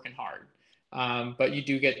and you're working hard. But you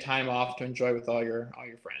do get time off to enjoy with all your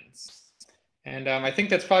friends. And I think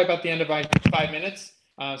that's probably about the end of my 5 minutes.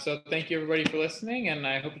 So thank you everybody for listening, and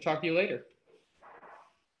I hope to talk to you later.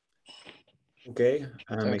 Okay,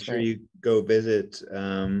 make sure you go visit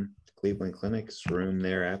Cleveland Clinic's room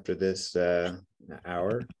there after this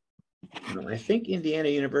hour. I think Indiana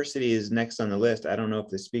University is next on the list. I don't know if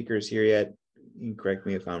the speaker is here yet. You can correct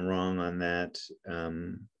me if I'm wrong on that.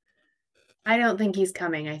 I don't think he's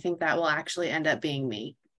coming. I think that will actually end up being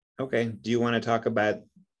me. Okay. Do you want to talk about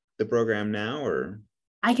the program now, or?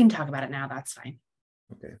 I can talk about it now. That's fine.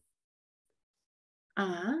 Okay.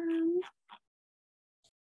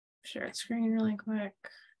 Share screen really quick.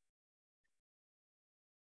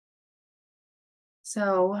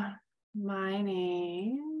 So my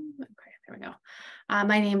name, okay, there we go.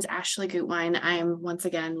 My name's Ashley Gutwein. I'm once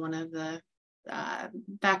again one of the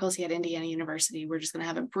faculty at Indiana University. We're just going to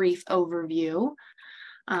have a brief overview.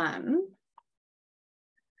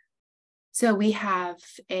 So we have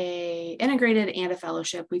a integrated and a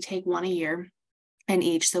fellowship. We take one a year in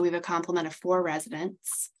each. So we have a complement of 4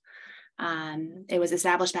 residents. It was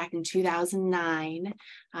established back in 2009.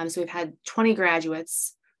 So we've had 20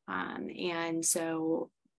 graduates. And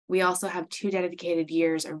so we also have 2 dedicated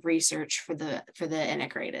years of research for the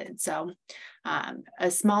integrated. So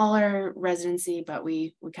a smaller residency, but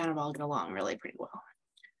we kind of all get along really pretty well.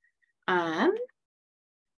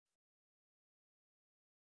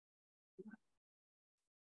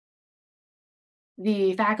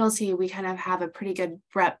 The faculty, we kind of have a pretty good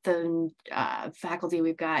breadth of faculty.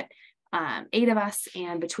 We've got 8 of us,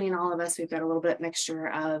 and between all of us, we've got a little bit mixture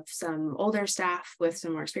of some older staff with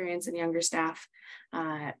some more experience and younger staff,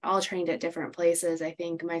 all trained at different places. I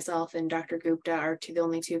think myself and Dr. Gupta are the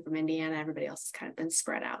only two from Indiana. Everybody else has kind of been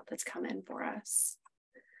spread out that's come in for us.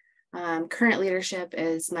 Current leadership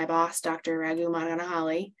is my boss, Dr. Raghu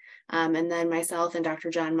Maganahali, and then myself and Dr.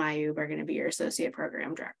 John Mayub are going to be your associate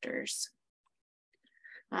program directors.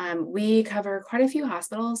 We cover quite a few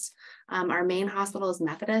hospitals. Our main hospital is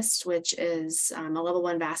Methodist, which is a level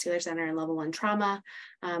 1 vascular center and level 1 trauma.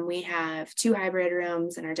 We have 2 hybrid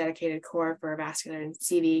rooms and our dedicated core for vascular and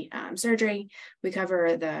CV surgery. We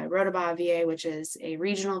cover the Rotabaugh VA, which is a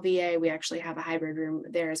regional VA. We actually have a hybrid room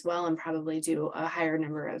there as well, and probably do a higher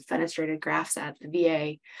number of fenestrated grafts at the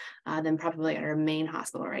VA than probably at our main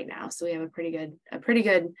hospital right now. So we have a pretty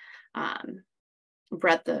good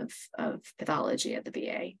breadth of pathology at the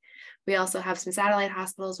VA. We also have some satellite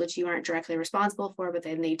hospitals, which you aren't directly responsible for, but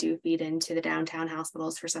then they do feed into the downtown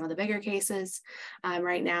hospitals for some of the bigger cases.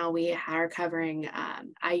 Right now, we are covering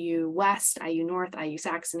IU West, IU North, IU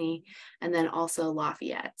Saxony, and then also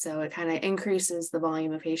Lafayette. So it kind of increases the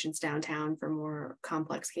volume of patients downtown for more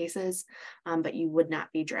complex cases, but you would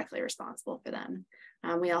not be directly responsible for them.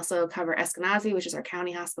 We also cover Eskenazi, which is our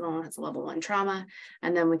county hospital, and it's a level 1 trauma.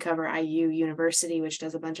 And then we cover IU University, which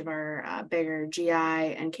does a bunch of our bigger GI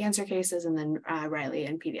and cancer cases. And then Riley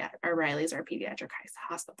and Riley's our pediatric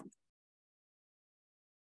hospital.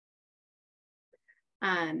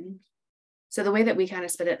 So the way that we kind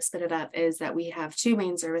of split it up is that we have 2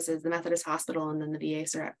 main services, the Methodist Hospital and then the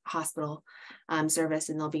VA hospital service,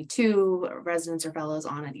 and there'll be 2 residents or fellows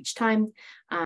on at each time.